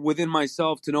curious within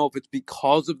myself to know if it's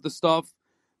because of the stuff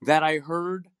that I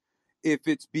heard, if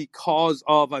it's because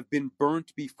of I've been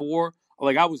burnt before.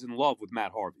 Like, I was in love with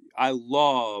Matt Harvey. I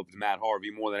loved Matt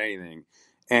Harvey more than anything,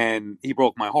 and he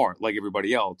broke my heart like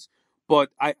everybody else.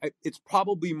 But it's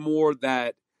probably more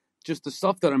that just the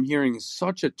stuff that I'm hearing is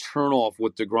such a turnoff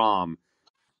with DeGrom.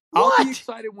 What? I'll be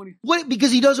excited when What?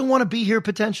 Because he doesn't want to be here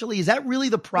potentially? Is that really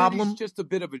the problem? He's just a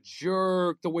bit of a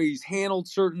jerk, the way he's handled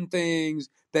certain things,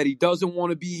 that he doesn't want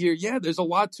to be here. Yeah, there's a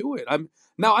lot to it.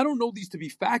 Now, I don't know these to be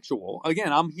factual.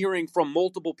 Again, I'm hearing from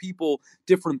multiple people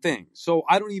different things. So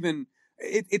I don't even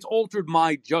it's altered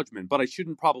my judgment, but I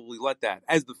shouldn't probably let that.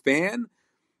 As the fan,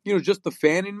 just the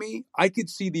fan in me, I could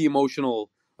see the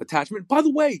emotional attachment. By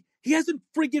the way, he hasn't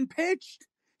friggin' pitched.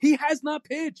 He has not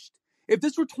pitched. If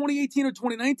this were 2018 or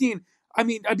 2019, I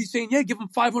mean, I'd be saying, yeah, give him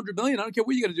 $500 million. I don't care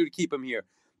what you got to do to keep him here.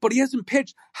 But he hasn't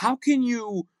pitched. How can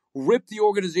you rip the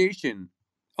organization,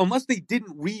 unless they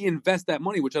didn't reinvest that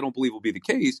money, which I don't believe will be the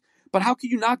case, but how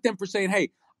can you knock them for saying, hey,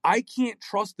 I can't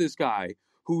trust this guy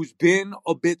who's been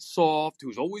a bit soft,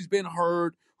 who's always been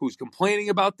hurt, who's complaining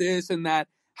about this and that?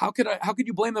 How could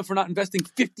you blame them for not investing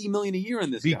 $50 million a year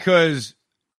in this guy? Because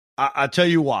I'll tell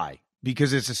you why.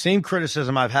 Because it's the same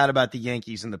criticism I've had about the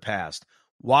Yankees in the past.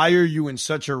 Why are you in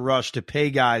such a rush to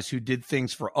pay guys who did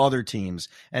things for other teams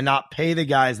and not pay the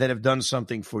guys that have done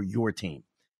something for your team?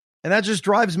 And that just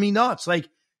drives me nuts. Like,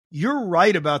 you're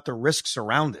right about the risks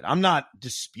around it. I'm not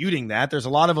disputing that. There's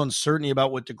a lot of uncertainty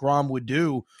about what DeGrom would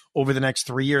do over the next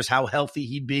 3 years, how healthy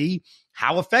he'd be,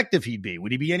 how effective he'd be.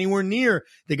 Would he be anywhere near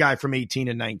the guy from 18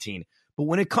 and 19? But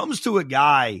when it comes to a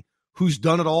guy who's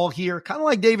done it all here, kind of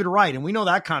like David Wright, and we know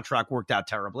that contract worked out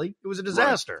terribly. It was a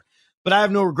disaster. Right. But I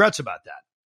have no regrets about that.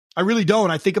 I really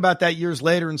don't. I think about that years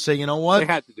later and say, you know what? They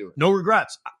had to do it. No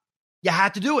regrets. You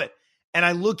had to do it. And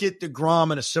I look at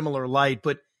DeGrom in a similar light,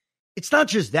 but it's not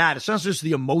just that. It's not just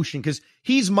the emotion, because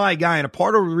he's my guy. And a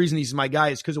part of the reason he's my guy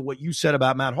is because of what you said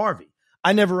about Matt Harvey.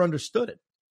 I never understood it.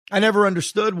 I never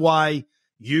understood why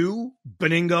you,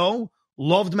 Beningo,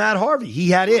 loved Matt Harvey. He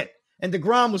had it. And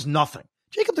DeGrom was nothing.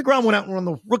 Jacob deGrom went out and won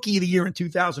the Rookie of the Year in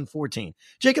 2014.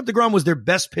 Jacob deGrom was their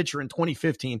best pitcher in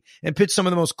 2015 and pitched some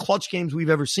of the most clutch games we've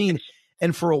ever seen.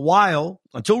 And for a while,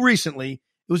 until recently,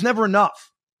 it was never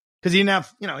enough. Because he didn't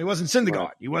have, he wasn't Syndergaard.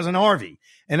 Right. He wasn't Harvey.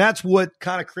 And that's what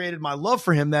kind of created my love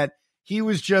for him, that he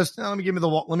was just, let me give me the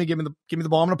ball. Give me the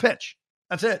ball. I'm going to pitch.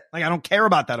 That's it. Like, I don't care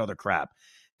about that other crap.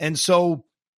 And so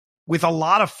with a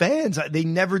lot of fans, they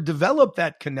never developed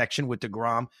that connection with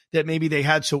DeGrom that maybe they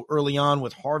had so early on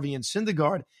with Harvey and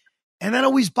Syndergaard. And that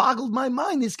always boggled my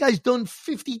mind. This guy's done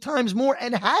 50 times more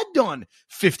and had done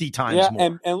 50 times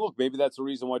more. And look, maybe that's the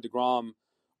reason why DeGrom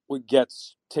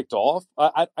gets ticked off.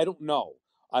 I don't know.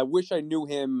 I wish I knew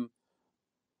him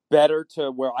better to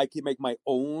where I could make my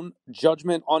own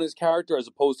judgment on his character as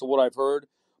opposed to what I've heard.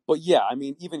 But yeah, I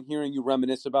mean, even hearing you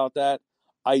reminisce about that,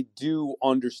 I do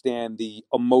understand the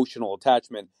emotional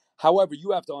attachment. However,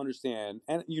 you have to understand,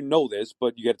 and you know this,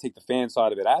 but you got to take the fan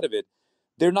side of it out of it.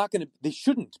 They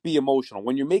shouldn't be emotional.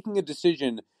 When you're making a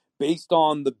decision based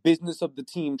on the business of the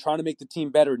team, trying to make the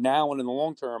team better now and in the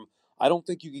long term, I don't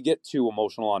think you could get too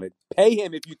emotional on it. Pay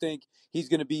him if you think he's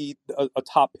going to be a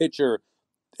top pitcher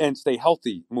and stay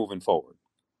healthy moving forward.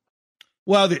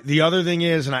 Well, the other thing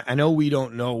is, and I know we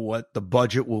don't know what the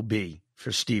budget will be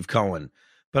for Steve Cohen,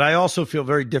 but I also feel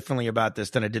very differently about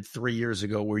this than I did 3 years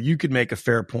ago, where you could make a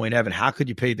fair point, Evan. How could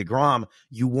you pay DeGrom?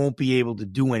 You won't be able to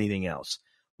do anything else.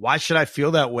 Why should I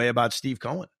feel that way about Steve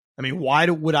Cohen? I mean, why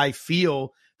would I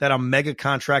feel that a mega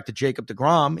contract to Jacob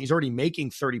DeGrom? He's already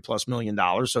making $30+ million.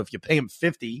 So if you pay him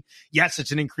 50, yes,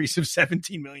 it's an increase of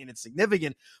 17 million. It's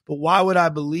significant. But why would I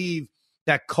believe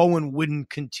that Cohen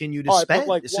wouldn't continue to spend?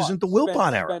 Like this isn't the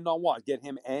Wilpon era. Spend on what? Get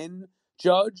him and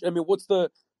Judge? I mean, what's the...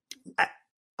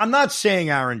 I'm not saying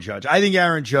Aaron Judge. I think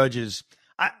Aaron Judge is...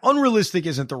 unrealistic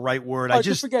isn't the right word. I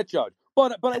just forget Judge.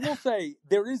 But I will say,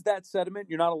 there is that sentiment.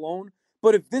 You're not alone.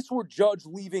 But if this were Judge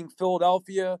leaving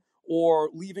Philadelphia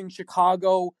or leaving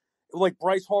Chicago, like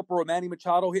Bryce Harper or Manny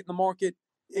Machado hitting the market,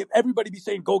 everybody be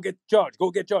saying, go get Judge,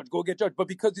 go get Judge, go get Judge. But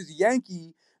because he's a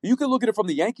Yankee, you can look at it from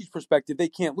the Yankees' perspective. They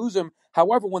can't lose him.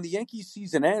 However, when the Yankees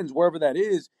season ends, wherever that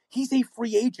is, he's a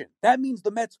free agent. That means the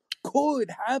Mets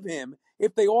could have him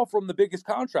if they offer him the biggest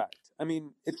contract. I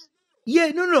mean, it's... Yeah,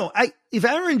 no. If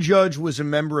Aaron Judge was a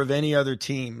member of any other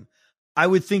team, I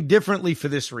would think differently for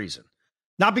this reason.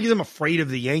 Not because I'm afraid of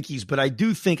the Yankees, but I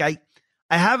do think I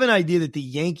have an idea that the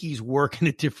Yankees work in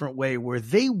a different way where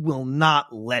they will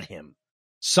not let him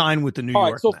sign with the New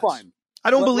York Mets. Fine.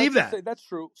 I don't believe that. Say that's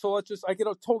true. So I can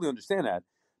totally understand that.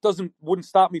 Wouldn't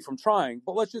stop me from trying,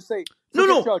 but let's just say,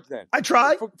 Judge then. I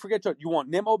tried. Forget Judge. You want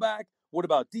Nimmo back? What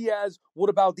about Diaz?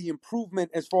 What about the improvement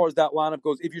as far as that lineup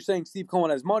goes? If you're saying Steve Cohen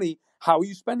has money, how are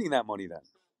you spending that money then?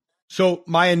 So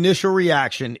my initial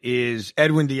reaction is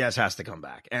Edwin Diaz has to come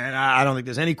back. And I don't think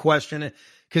there's any question,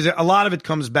 because a lot of it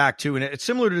comes back to, and it's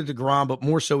similar to DeGrom, but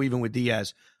more so even with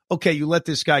Diaz. Okay, you let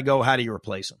this guy go. How do you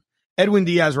replace him? Edwin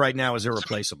Diaz right now is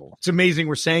irreplaceable. It's amazing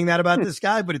we're saying that about this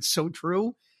guy, but it's so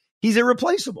true. He's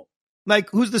irreplaceable. Like,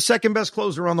 who's the second best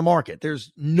closer on the market?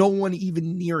 There's no one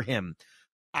even near him.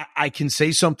 I can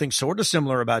say something sort of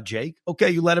similar about Jake. Okay,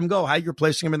 you let him go. How are you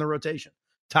replacing him in the rotation?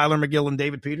 Tyler McGill and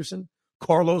David Peterson?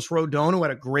 Carlos Rodon, who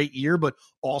had a great year, but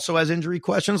also has injury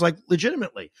questions, like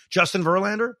legitimately. Justin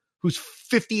Verlander, who's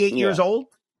 58 years old.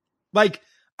 Like,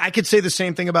 I could say the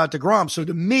same thing about DeGrom. So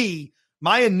to me,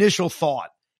 my initial thought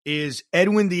is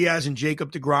Edwin Diaz and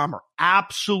Jacob DeGrom are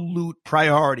absolute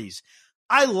priorities.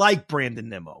 I like Brandon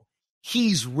Nimmo.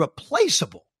 He's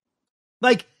replaceable.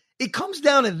 Like, it comes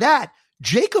down to that.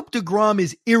 Jacob DeGrom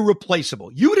is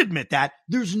irreplaceable. You would admit that.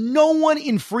 There's no one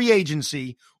in free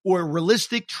agency or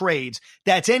realistic trades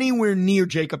that's anywhere near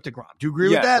Jacob DeGrom. Do you agree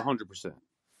with that? 100%.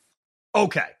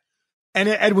 Okay. And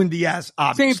Edwin Diaz,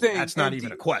 obviously, same thing. That's not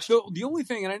even a question. The only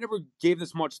thing, and I never gave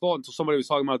this much thought until somebody was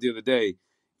talking about it the other day,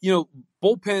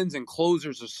 bullpens and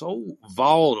closers are so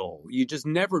volatile. You just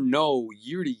never know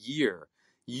year to year.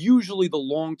 Usually the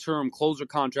long-term closer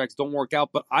contracts don't work out,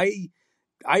 but I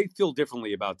feel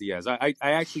differently about Diaz. I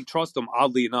actually trust him,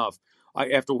 oddly enough.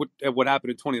 After what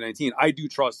happened in 2019, I do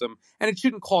trust him, and it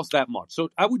shouldn't cost that much. So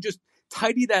I would just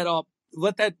tidy that up.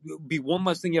 Let that be one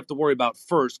less thing you have to worry about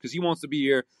first, because he wants to be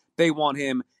here, they want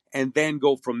him, and then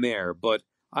go from there. But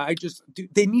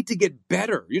they need to get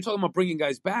better. You're talking about bringing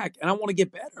guys back, and I want to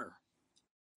get better.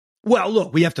 Well,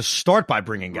 look, we have to start by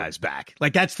bringing guys back.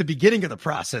 Like, that's the beginning of the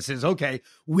process is, okay,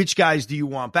 which guys do you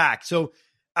want back? So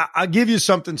I'll give you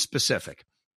something specific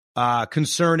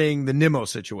concerning the Nimmo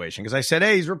situation, because I said,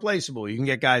 hey, he's replaceable. You can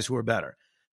get guys who are better.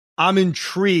 I'm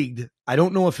intrigued. I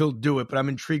don't know if he'll do it, but I'm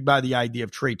intrigued by the idea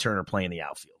of Trey Turner playing the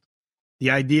outfield.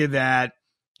 The idea that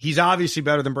he's obviously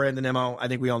better than Brandon Nimmo. I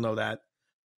think we all know that.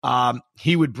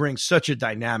 He would bring such a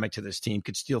dynamic to this team,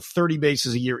 could steal 30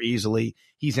 bases a year easily.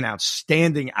 He's an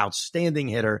outstanding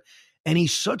hitter, and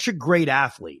he's such a great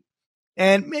athlete.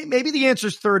 And maybe the answer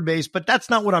is third base, but that's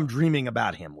not what I'm dreaming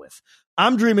about him with.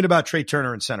 I'm dreaming about Trey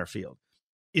Turner in center field.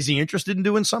 Is he interested in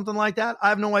doing something like that? I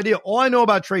have no idea. All I know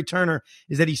about Trey Turner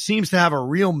is that he seems to have a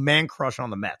real man crush on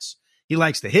the Mets. He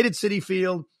likes to hit at Citi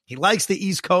Field. He likes the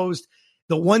East Coast.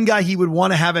 The one guy he would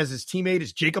want to have as his teammate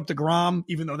is Jacob deGrom,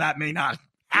 even though that may not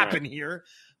happen here.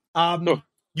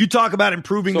 You talk about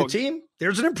improving the team.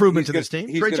 There's an improvement to this team.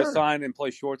 He's going to sign and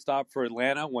play shortstop for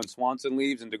Atlanta when Swanson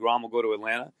leaves and deGrom will go to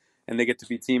Atlanta and they get to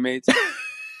be teammates.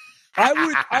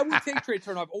 I would take Trey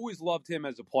Turner. I've always loved him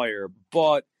as a player,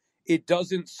 but it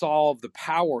doesn't solve the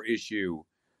power issue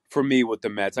for me with the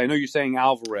Mets. I know you're saying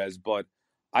Alvarez, but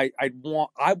I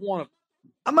want to.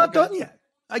 I'm not done yet.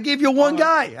 I gave you one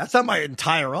guy. That's not my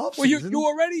entire offseason. Well, you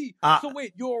already. So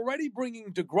wait, you're already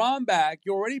bringing deGrom back.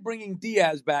 You're already bringing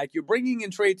Diaz back. You're bringing in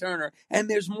Trey Turner, and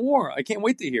there's more. I can't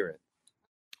wait to hear it.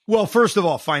 Well, first of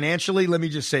all, financially, let me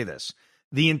just say this: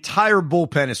 the entire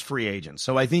bullpen is free agents,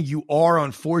 so I think you are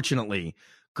unfortunately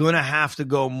going to have to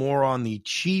go more on the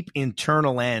cheap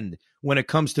internal end when it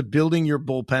comes to building your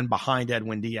bullpen behind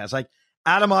Edwin Diaz. Like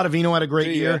Adam Ottavino had a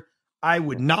great year. I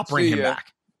would not bring him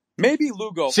back. Maybe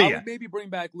Lugo. I would maybe bring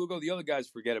back Lugo. The other guys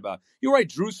forget about. You're right.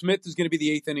 Drew Smith is going to be the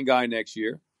eighth inning guy next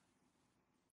year.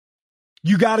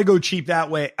 You got to go cheap that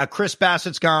way. Chris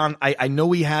Bassett's gone. I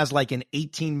know he has like an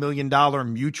 $18 million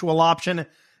mutual option.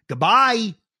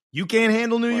 Goodbye. You can't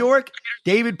handle New York.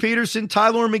 David Peterson,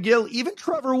 Tyler McGill, even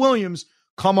Trevor Williams,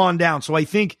 come on down. So I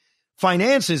think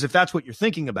finances, if that's what you're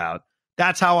thinking about,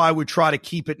 that's how I would try to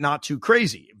keep it not too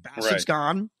crazy. Bassett's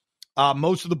gone.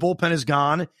 Most of the bullpen is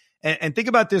gone. And think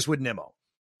about this with Nimmo.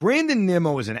 Brandon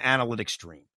Nimmo is an analytics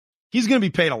dream. He's going to be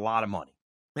paid a lot of money.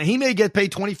 And he may get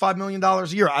paid $25 million a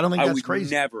year. I don't think that's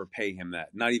crazy. I would never pay him that.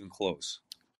 Not even close.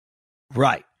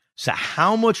 Right. So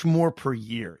how much more per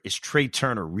year is Trey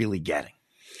Turner really getting?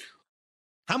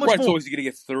 How much more? So is he going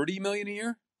to get $30 million a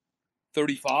year?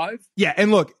 35? Yeah.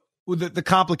 And look, the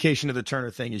complication of the Turner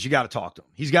thing is you got to talk to him.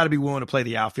 He's got to be willing to play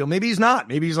the outfield. Maybe he's not.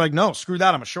 Maybe he's like, no, screw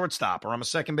that. I'm a shortstop or I'm a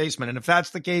second baseman. And if that's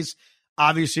the case,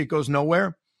 obviously it goes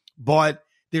nowhere. But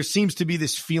there seems to be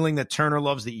this feeling that Turner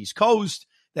loves the East Coast.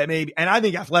 That maybe, and I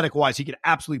think athletic-wise, he could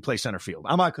absolutely play center field.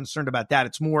 I'm not concerned about that.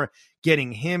 It's more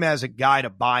getting him as a guy to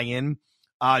buy in.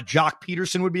 Jock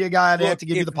Peterson would be a guy I'd have to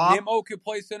give you the pop. If Nimmo could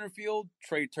play center field,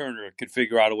 Trey Turner could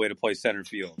figure out a way to play center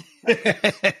field.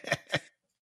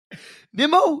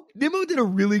 Nimmo did a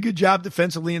really good job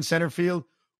defensively in center field,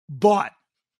 but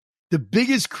the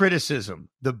biggest criticism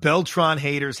the Beltran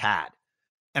haters had,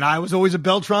 and I was always a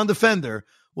Beltran defender,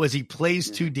 was he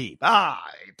plays too deep.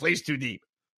 He plays too deep.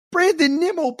 Brandon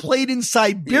Nimmo played in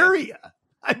Siberia. Yeah.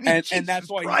 I mean, and that's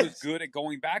why he was good at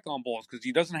going back on balls, because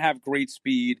he doesn't have great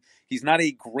speed. He's not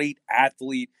a great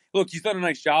athlete. Look, he's done a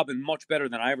nice job and much better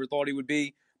than I ever thought he would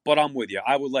be, but I'm with you.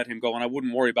 I would let him go, and I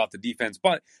wouldn't worry about the defense.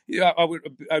 But yeah,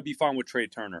 I'd be fine with Trey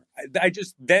Turner.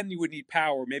 Then you would need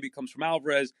power. Maybe it comes from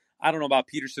Alvarez. I don't know about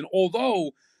Peterson,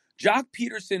 although Jock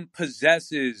Peterson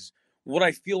possesses what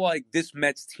I feel like this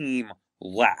Mets team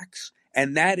lacks,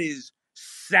 and that is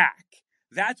sack.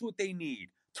 That's what they need.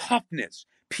 Toughness.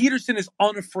 Peterson is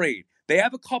unafraid. They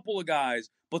have a couple of guys,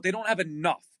 but they don't have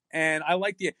enough. And I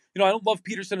like I don't love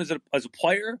Peterson as a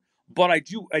player, but I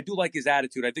do like his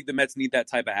attitude. I think the Mets need that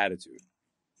type of attitude.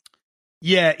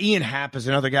 Yeah, Ian Happ is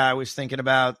another guy I was thinking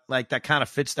about, like that kind of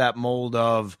fits that mold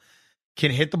of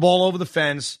can hit the ball over the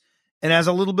fence and has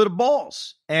a little bit of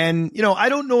balls. And, I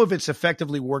don't know if it's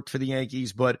effectively worked for the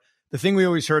Yankees, but the thing we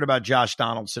always heard about Josh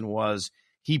Donaldson was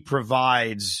he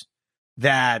provides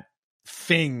that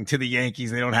thing to the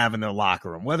Yankees they don't have in their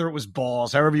locker room, whether it was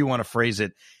balls, however you want to phrase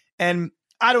it. And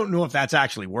I don't know if that's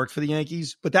actually worked for the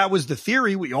Yankees, but that was the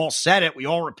theory. We all said it. We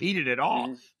all repeated it all.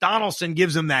 Mm-hmm. Donaldson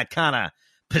gives them that kind of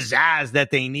pizzazz that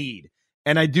they need.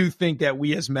 And I do think that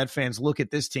we as Met fans look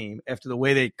at this team after the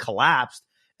way they collapsed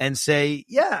and say,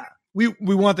 yeah, we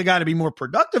want the guy to be more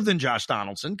productive than Josh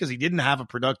Donaldson because he didn't have a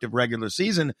productive regular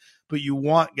season, but you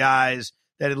want guys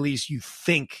that at least you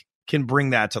think can bring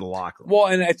that to the locker room. Well,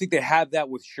 and I think they have that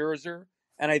with Scherzer,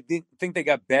 and I think they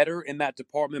got better in that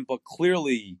department, but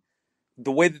clearly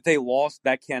the way that they lost,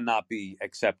 that cannot be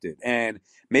accepted. And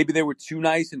maybe they were too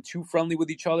nice and too friendly with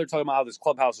each other, talking about how this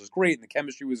clubhouse is great and the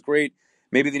chemistry was great.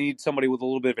 Maybe they need somebody with a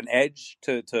little bit of an edge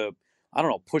to I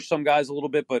don't know, push some guys a little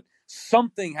bit, but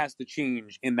something has to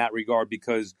change in that regard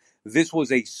because this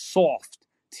was a soft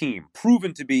team,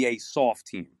 proven to be a soft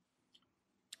team.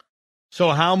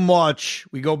 So how much,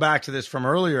 we go back to this from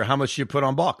earlier, how much do you put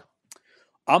on Buck?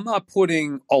 I'm not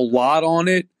putting a lot on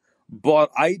it,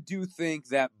 but I do think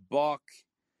that Buck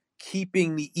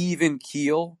keeping the even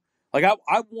keel, like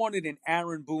I wanted an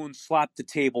Aaron Boone slap the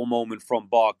table moment from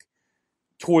Buck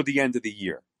toward the end of the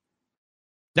year.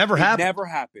 Never happened. Never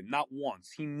happened. Not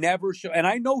once. He never showed. And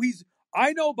I know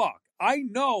Buck. I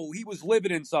know he was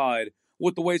livid inside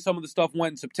with the way some of the stuff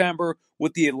went in September,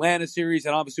 with the Atlanta series,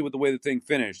 and obviously with the way the thing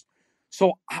finished.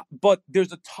 So, but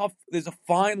there's a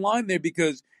fine line there,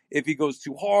 because if he goes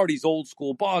too hard, he's old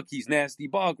school Buck, he's nasty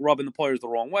Buck, rubbing the players the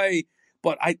wrong way.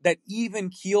 But that even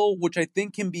keel, which I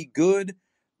think can be good,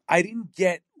 I didn't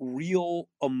get real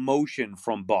emotion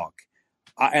from Buck.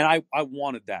 And I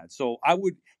wanted that. So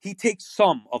he takes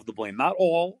some of the blame, not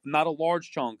all, not a large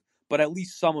chunk, but at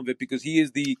least some of it, because he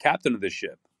is the captain of this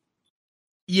ship.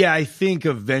 Yeah, I think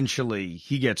eventually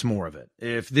he gets more of it.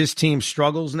 If this team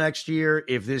struggles next year,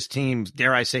 if this team,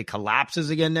 dare I say, collapses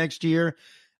again next year,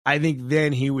 I think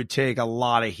then he would take a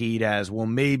lot of heat as, well,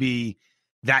 maybe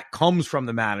that comes from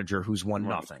the manager who's won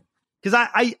nothing. Because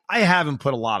I haven't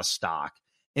put a lot of stock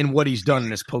in what he's done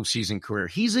in his postseason career.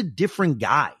 He's a different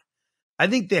guy. I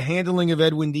think the handling of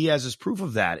Edwin Diaz is proof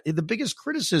of that. The biggest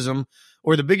criticism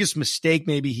or the biggest mistake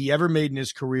maybe he ever made in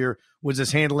his career was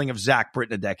his handling of Zach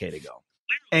Britton a decade ago.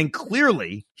 And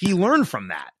clearly he learned from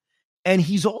that. And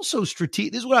he's also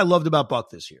strategic. This is what I loved about Buck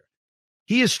this year.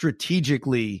 He is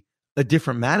strategically a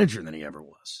different manager than he ever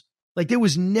was. Like, there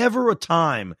was never a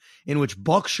time in which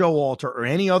Buck Showalter or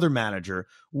any other manager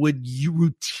would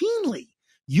routinely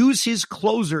use his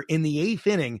closer in the 8th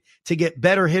inning to get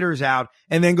better hitters out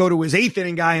and then go to his 8th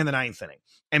inning guy in the 9th inning.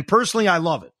 And personally, I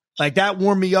love it. Like, that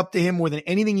warmed me up to him more than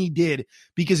anything he did,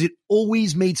 because it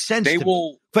always made sense to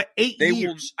me. For 8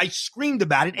 years, I screamed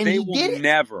about it, and he did it. They will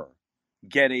never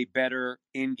get a better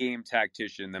in-game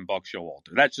tactician than Buck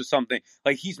Showalter. That's just something,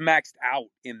 like, he's maxed out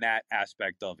in that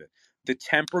aspect of it. The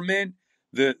temperament,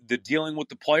 the dealing with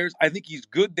the players, I think he's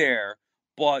good there,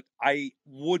 but I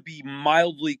would be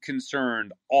mildly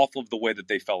concerned off of the way that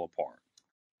they fell apart.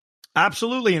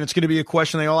 Absolutely, and it's going to be a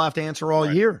question they all have to answer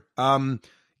all year.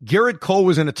 Garrett Cole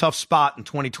was in a tough spot in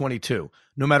 2022.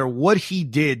 No matter what he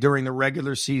did during the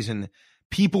regular season,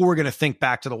 people were going to think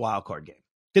back to the wild card game.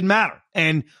 Didn't matter.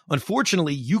 And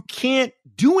unfortunately, you can't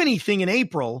do anything in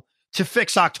April to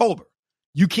fix October.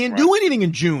 You can't do anything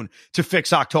in June to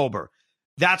fix October.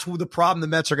 That's the problem the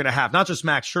Mets are going to have. Not just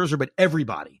Max Scherzer, but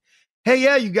everybody. Hey,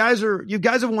 yeah, you guys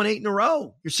have won 8 in a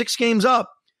row. You're 6 games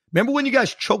up. Remember when you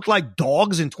guys choked like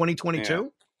dogs in 2022? Yeah.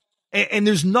 And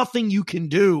there's nothing you can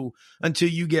do until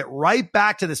you get right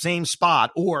back to the same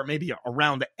spot, or maybe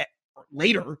around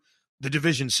later the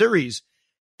division series,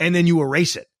 and then you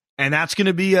erase it. And that's going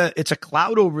to be it's a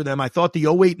cloud over them. I thought the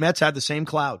 08 Mets had the same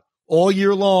cloud all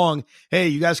year long. Hey,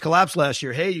 you guys collapsed last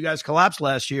year. Hey, you guys collapsed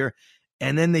last year.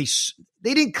 And then they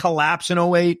didn't collapse in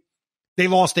 08. They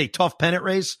lost a tough pennant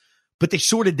race, but they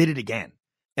sort of did it again.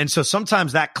 And so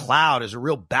sometimes that cloud is a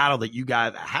real battle that you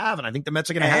guys have, and I think the Mets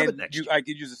are going to have it next year. I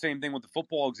could use the same thing with the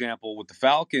football example with the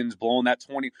Falcons blowing that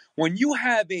 20. When you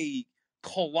have a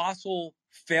colossal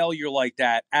failure like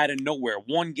that out of nowhere,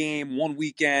 one game, one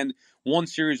weekend, one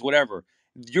series, whatever,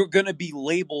 you're going to be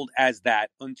labeled as that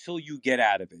until you get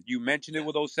out of it. You mentioned it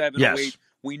with 07, 08.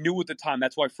 We knew at the time.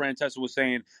 That's why Francesa was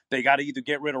saying they got to either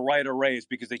get rid of Wright or Reyes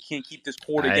because they can't keep this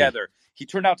core together. He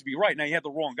turned out to be right. Now, he had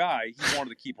the wrong guy. He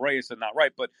wanted to keep Reyes and not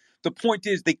Wright. But the point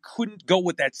is they couldn't go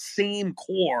with that same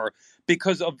core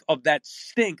because of that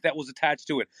stink that was attached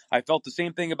to it. I felt the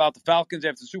same thing about the Falcons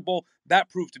after the Super Bowl. That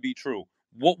proved to be true.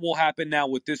 What will happen now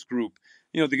with this group?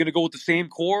 You know, they're going to go with the same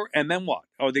core, and then what?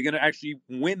 Are they going to actually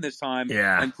win this time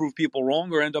and prove people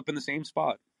wrong, or end up in the same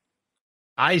spot?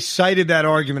 I cited that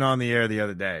argument on the air the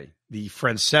other day, the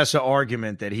Francesa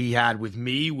argument that he had with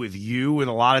me, with you, with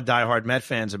a lot of diehard Met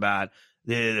fans about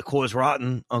the core's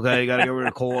rotten. Okay, you got to get rid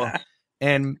of the core.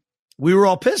 And we were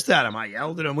all pissed at him. I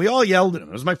yelled at him. We all yelled at him.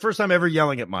 It was my first time ever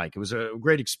yelling at Mike. It was a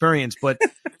great experience. But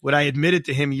what I admitted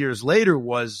to him years later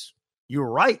was, you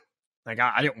were right. Like,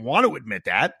 I didn't want to admit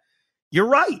that. You're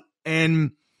right.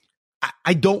 And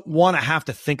I don't want to have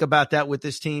to think about that with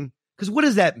this team, because what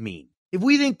does that mean? If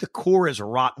we think the core is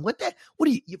rotten,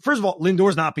 first of all,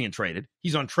 Lindor's not being traded.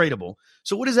 He's untradeable.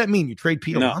 So what does that mean? You trade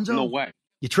Pete Alonso? No way.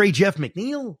 You trade Jeff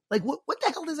McNeil? Like, what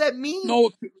the hell does that mean? No.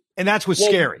 And that's what's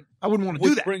scary. I wouldn't want to do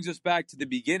that. Which brings us back to the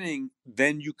beginning.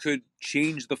 Then you could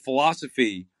change the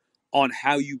philosophy on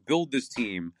how you build this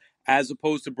team, as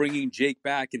opposed to bringing Jake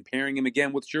back and pairing him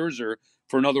again with Scherzer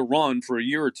for another run for a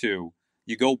year or two.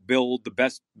 You go build the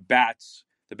best bats,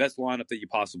 the best lineup that you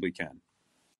possibly can.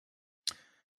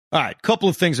 All right, couple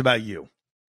of things about you.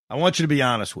 I want you to be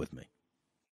honest with me.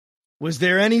 Was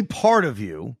there any part of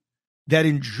you that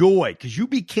enjoyed, because you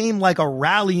became like a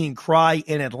rallying cry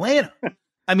in Atlanta?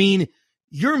 I mean,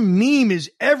 your meme is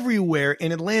everywhere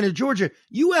in Atlanta, Georgia.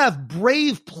 You have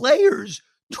Brave players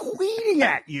tweeting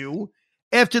at you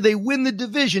after they win the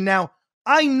division. Now,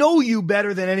 I know you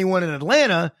better than anyone in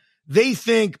Atlanta. They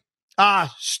think,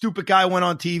 stupid guy went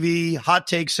on TV, hot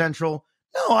take central.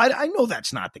 No, I know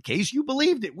that's not the case. You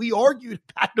believed it. We argued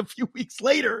about it a few weeks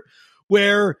later,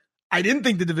 where I didn't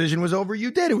think the division was over.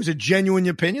 You did. It was a genuine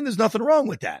opinion. There's nothing wrong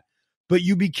with that. But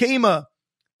you became a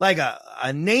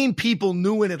name people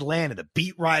knew in Atlanta. The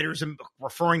beat writers are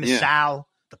referring to Sal.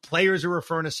 The players are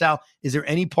referring to Sal. Is there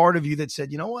any part of you that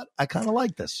said, you know what? I kind of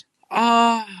like this.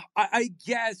 I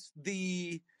guess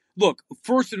look,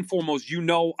 first and foremost,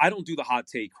 I don't do the hot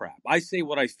take crap. I say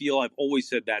what I feel. I've always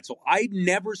said that. So I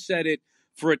never said it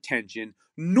for attention,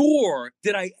 nor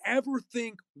did I ever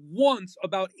think once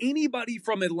about anybody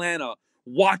from Atlanta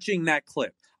watching that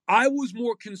clip. I was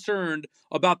more concerned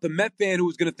about the Met fan who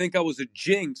was going to think I was a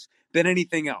jinx than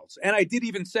anything else. And I did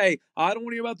even say, I don't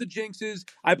worry about the jinxes.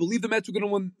 I believe the Mets were going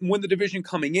to win the division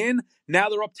coming in. Now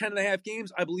they're up 10.5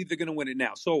 games. I believe they're going to win it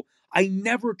now. So I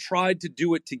never tried to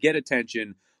do it to get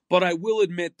attention. But I will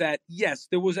admit that, yes,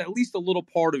 there was at least a little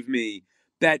part of me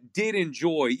that did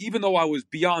enjoy, even though I was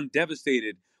beyond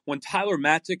devastated, when Tyler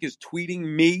Matzik is tweeting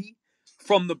me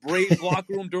from the Braves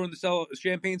locker room during the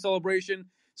champagne celebration.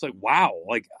 It's like, wow,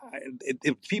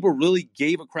 if people really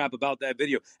gave a crap about that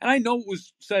video. And I know it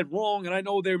was said wrong, and I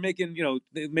know they're making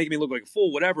me look like a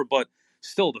fool, whatever, but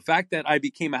still, the fact that I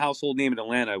became a household name in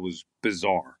Atlanta was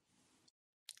bizarre.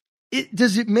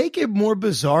 Does it make it more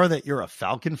bizarre that you're a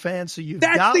Falcon fan? So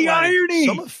That's the irony.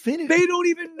 Some affinity. They don't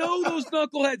even know those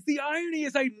knuckleheads. The irony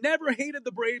is I never hated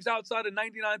the Braves outside of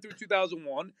 99 through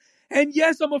 2001. And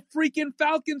yes, I'm a freaking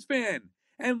Falcons fan.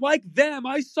 And like them,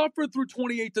 I suffered through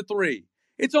 28-3.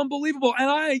 It's unbelievable. And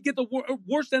I get the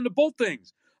worst end of both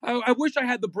things. I wish I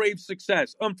had the Braves'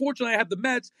 success. Unfortunately, I have the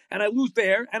Mets, and I lose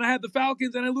there. And I have the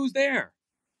Falcons, and I lose there.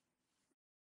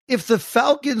 If the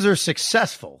Falcons are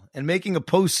successful and making a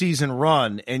postseason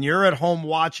run and you're at home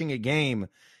watching a game,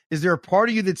 is there a part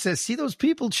of you that says, see those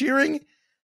people cheering?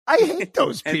 I hate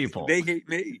those people. They hate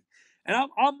me. And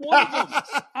I'm one of them.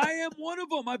 I am one of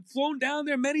them. I've flown down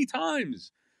there many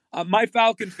times. My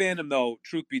Falcon fandom, though,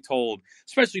 truth be told,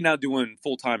 especially now doing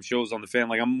full-time shows on the fan,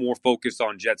 I'm more focused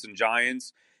on Jets and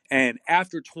Giants. And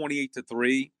after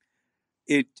 28-3,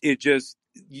 it just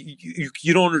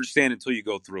you don't understand until you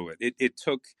go through it. It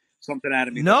took something out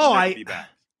of me.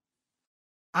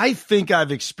 I think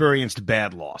I've experienced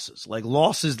bad losses, like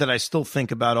losses that I still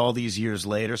think about all these years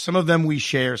later. Some of them we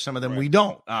share, some of them we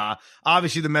don't.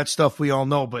 Obviously, the Mets stuff we all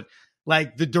know, but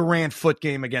like the Durant foot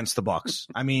game against the Bucks.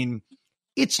 I mean,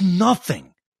 it's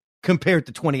nothing compared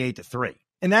to 28-3.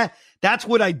 And that's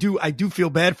what I do. I do feel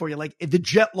bad for you. Like the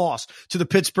Jet loss to the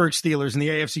Pittsburgh Steelers in the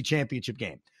AFC Championship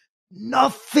game.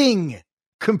 Nothing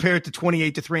compared to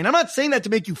 28-3. And I'm not saying that to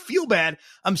make you feel bad.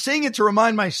 I'm saying it to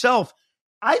remind myself,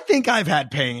 I think I've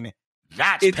had pain.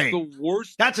 It's pain. The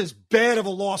worst. That's as bad of a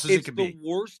loss as it could be. It's the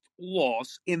worst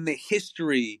loss in the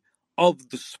history of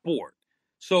the sport.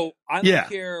 So I don't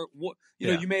care what,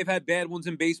 you may have had bad ones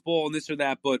in baseball and this or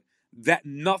that, but that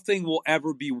nothing will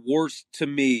ever be worse to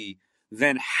me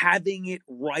than having it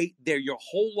right there your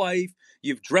whole life.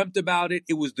 You've dreamt about it.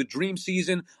 It was the dream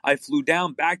season. I flew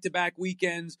down back-to-back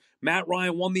weekends. Matt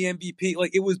Ryan won the MVP.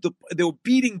 They were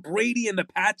beating Brady and the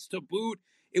Pats to boot.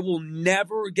 It will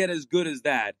never get as good as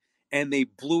that. And they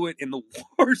blew it in the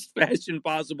worst fashion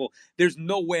possible. There's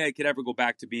no way I could ever go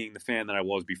back to being the fan that I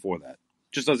was before that.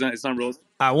 Just doesn't. It's not realistic.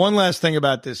 One last thing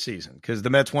about this season, because the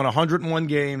Mets won 101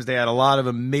 games. They had a lot of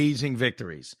amazing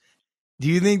victories. Do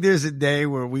you think there's a day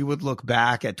where we would look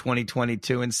back at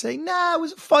 2022 and say, nah, it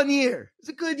was a fun year. It was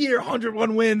a good year.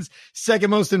 101 wins,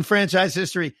 second most in franchise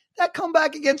history. That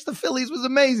comeback against the Phillies was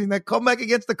amazing. That comeback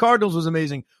against the Cardinals was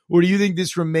amazing. Or do you think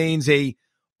this remains a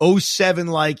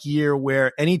 07-like year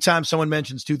where anytime someone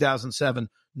mentions 2007,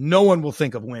 no one will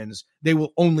think of wins. They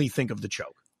will only think of the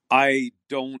choke? I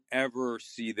don't ever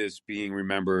see this being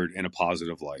remembered in a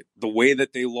positive light. The way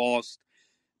that they lost,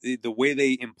 the way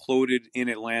they imploded in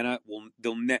Atlanta,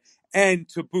 and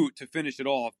to boot, to finish it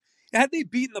off, had they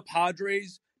beaten the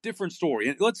Padres, different story.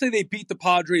 And let's say they beat the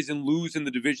Padres and lose in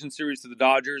the division series to the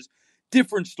Dodgers,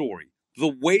 different story.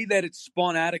 The way that it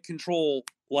spun out of control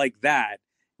like that,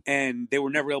 and they were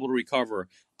never able to recover,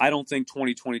 I don't think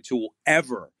 2022 will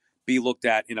ever be looked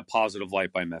at in a positive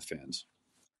light by Met fans.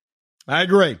 I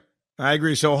agree.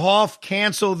 So Hoff,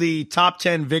 cancel the top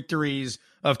 10 victories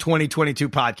of 2022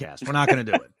 podcast. We're not going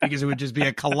to do it because it would just be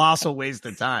a colossal waste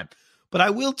of time. But I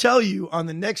will tell you on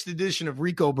the next edition of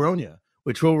Rico Brogna,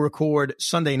 which we'll record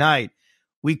Sunday night,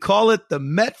 we call it the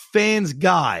Met Fans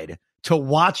Guide to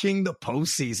Watching the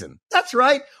Postseason. That's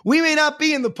right. We may not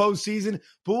be in the postseason,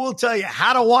 but we'll tell you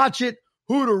how to watch it,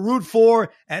 who to root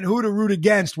for, and who to root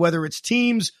against, whether it's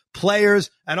teams, players,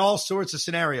 and all sorts of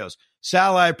scenarios.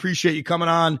 Sal, I appreciate you coming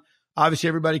on. Obviously,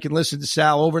 everybody can listen to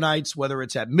Sal overnights, whether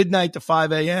it's at midnight to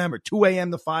 5 a.m. or 2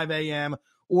 a.m. to 5 a.m.,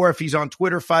 or if he's on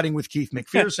Twitter fighting with Keith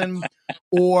McPherson,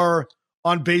 or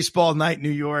on Baseball Night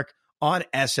New York on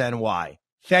SNY.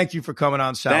 Thank you for coming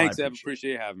on, Sal. Thanks, Ev.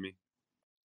 Appreciate you having me.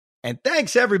 And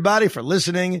thanks, everybody, for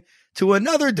listening to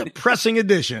another depressing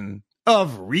edition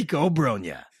of Rico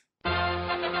Brogna.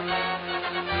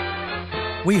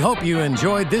 We hope you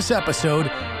enjoyed this episode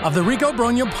of the Rico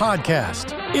Brogna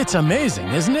Podcast. It's amazing,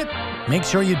 isn't it? Make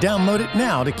sure you download it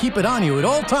now to keep it on you at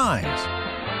all times.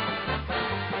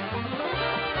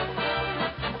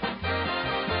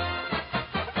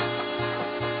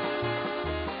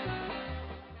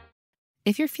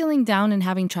 If you're feeling down and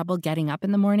having trouble getting up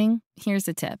in the morning, here's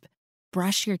a tip.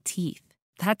 Brush your teeth.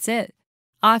 That's it.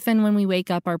 Often when we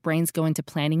wake up, our brains go into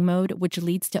planning mode, which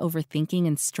leads to overthinking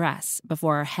and stress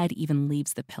before our head even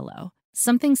leaves the pillow.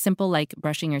 Something simple like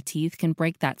brushing your teeth can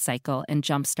break that cycle and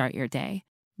jumpstart your day.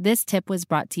 This tip was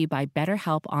brought to you by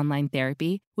BetterHelp Online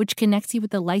Therapy, which connects you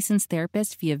with a licensed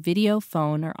therapist via video,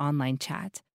 phone, or online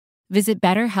chat. Visit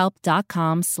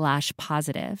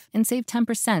BetterHelp.com/positive and save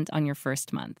 10% on your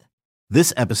first month.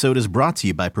 This episode is brought to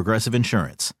you by Progressive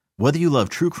Insurance. Whether you love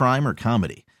true crime or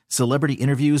comedy, celebrity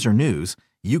interviews or news,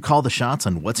 you call the shots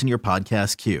on what's in your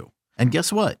podcast queue. And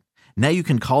guess what? Now you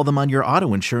can call them on your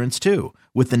auto insurance too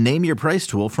with the Name Your Price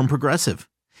tool from Progressive.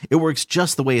 It works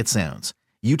just the way it sounds.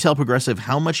 You tell Progressive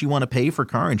how much you want to pay for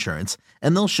car insurance,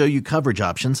 and they'll show you coverage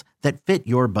options that fit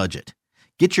your budget.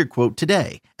 Get your quote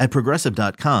today at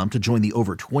Progressive.com to join the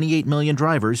over 28 million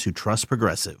drivers who trust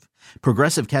Progressive.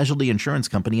 Progressive Casualty Insurance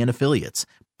Company and Affiliates.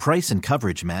 Price and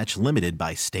coverage match limited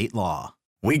by state law.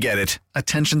 We get it.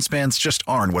 Attention spans just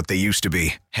aren't what they used to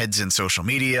be. Heads in social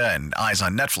media and eyes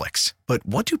on Netflix. But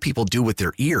what do people do with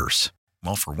their ears?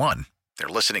 Well, for one, they're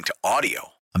listening to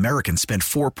audio. Americans spend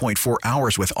 4.4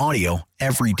 hours with audio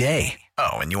every day.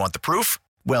 Oh, and you want the proof?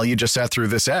 Well, you just sat through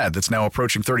this ad that's now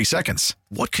approaching 30 seconds.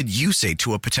 What could you say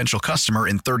to a potential customer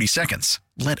in 30 seconds?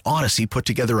 Let Odyssey put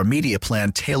together a media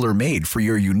plan tailor-made for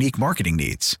your unique marketing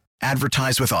needs.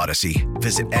 Advertise with Odyssey.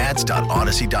 Visit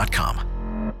ads.odyssey.com.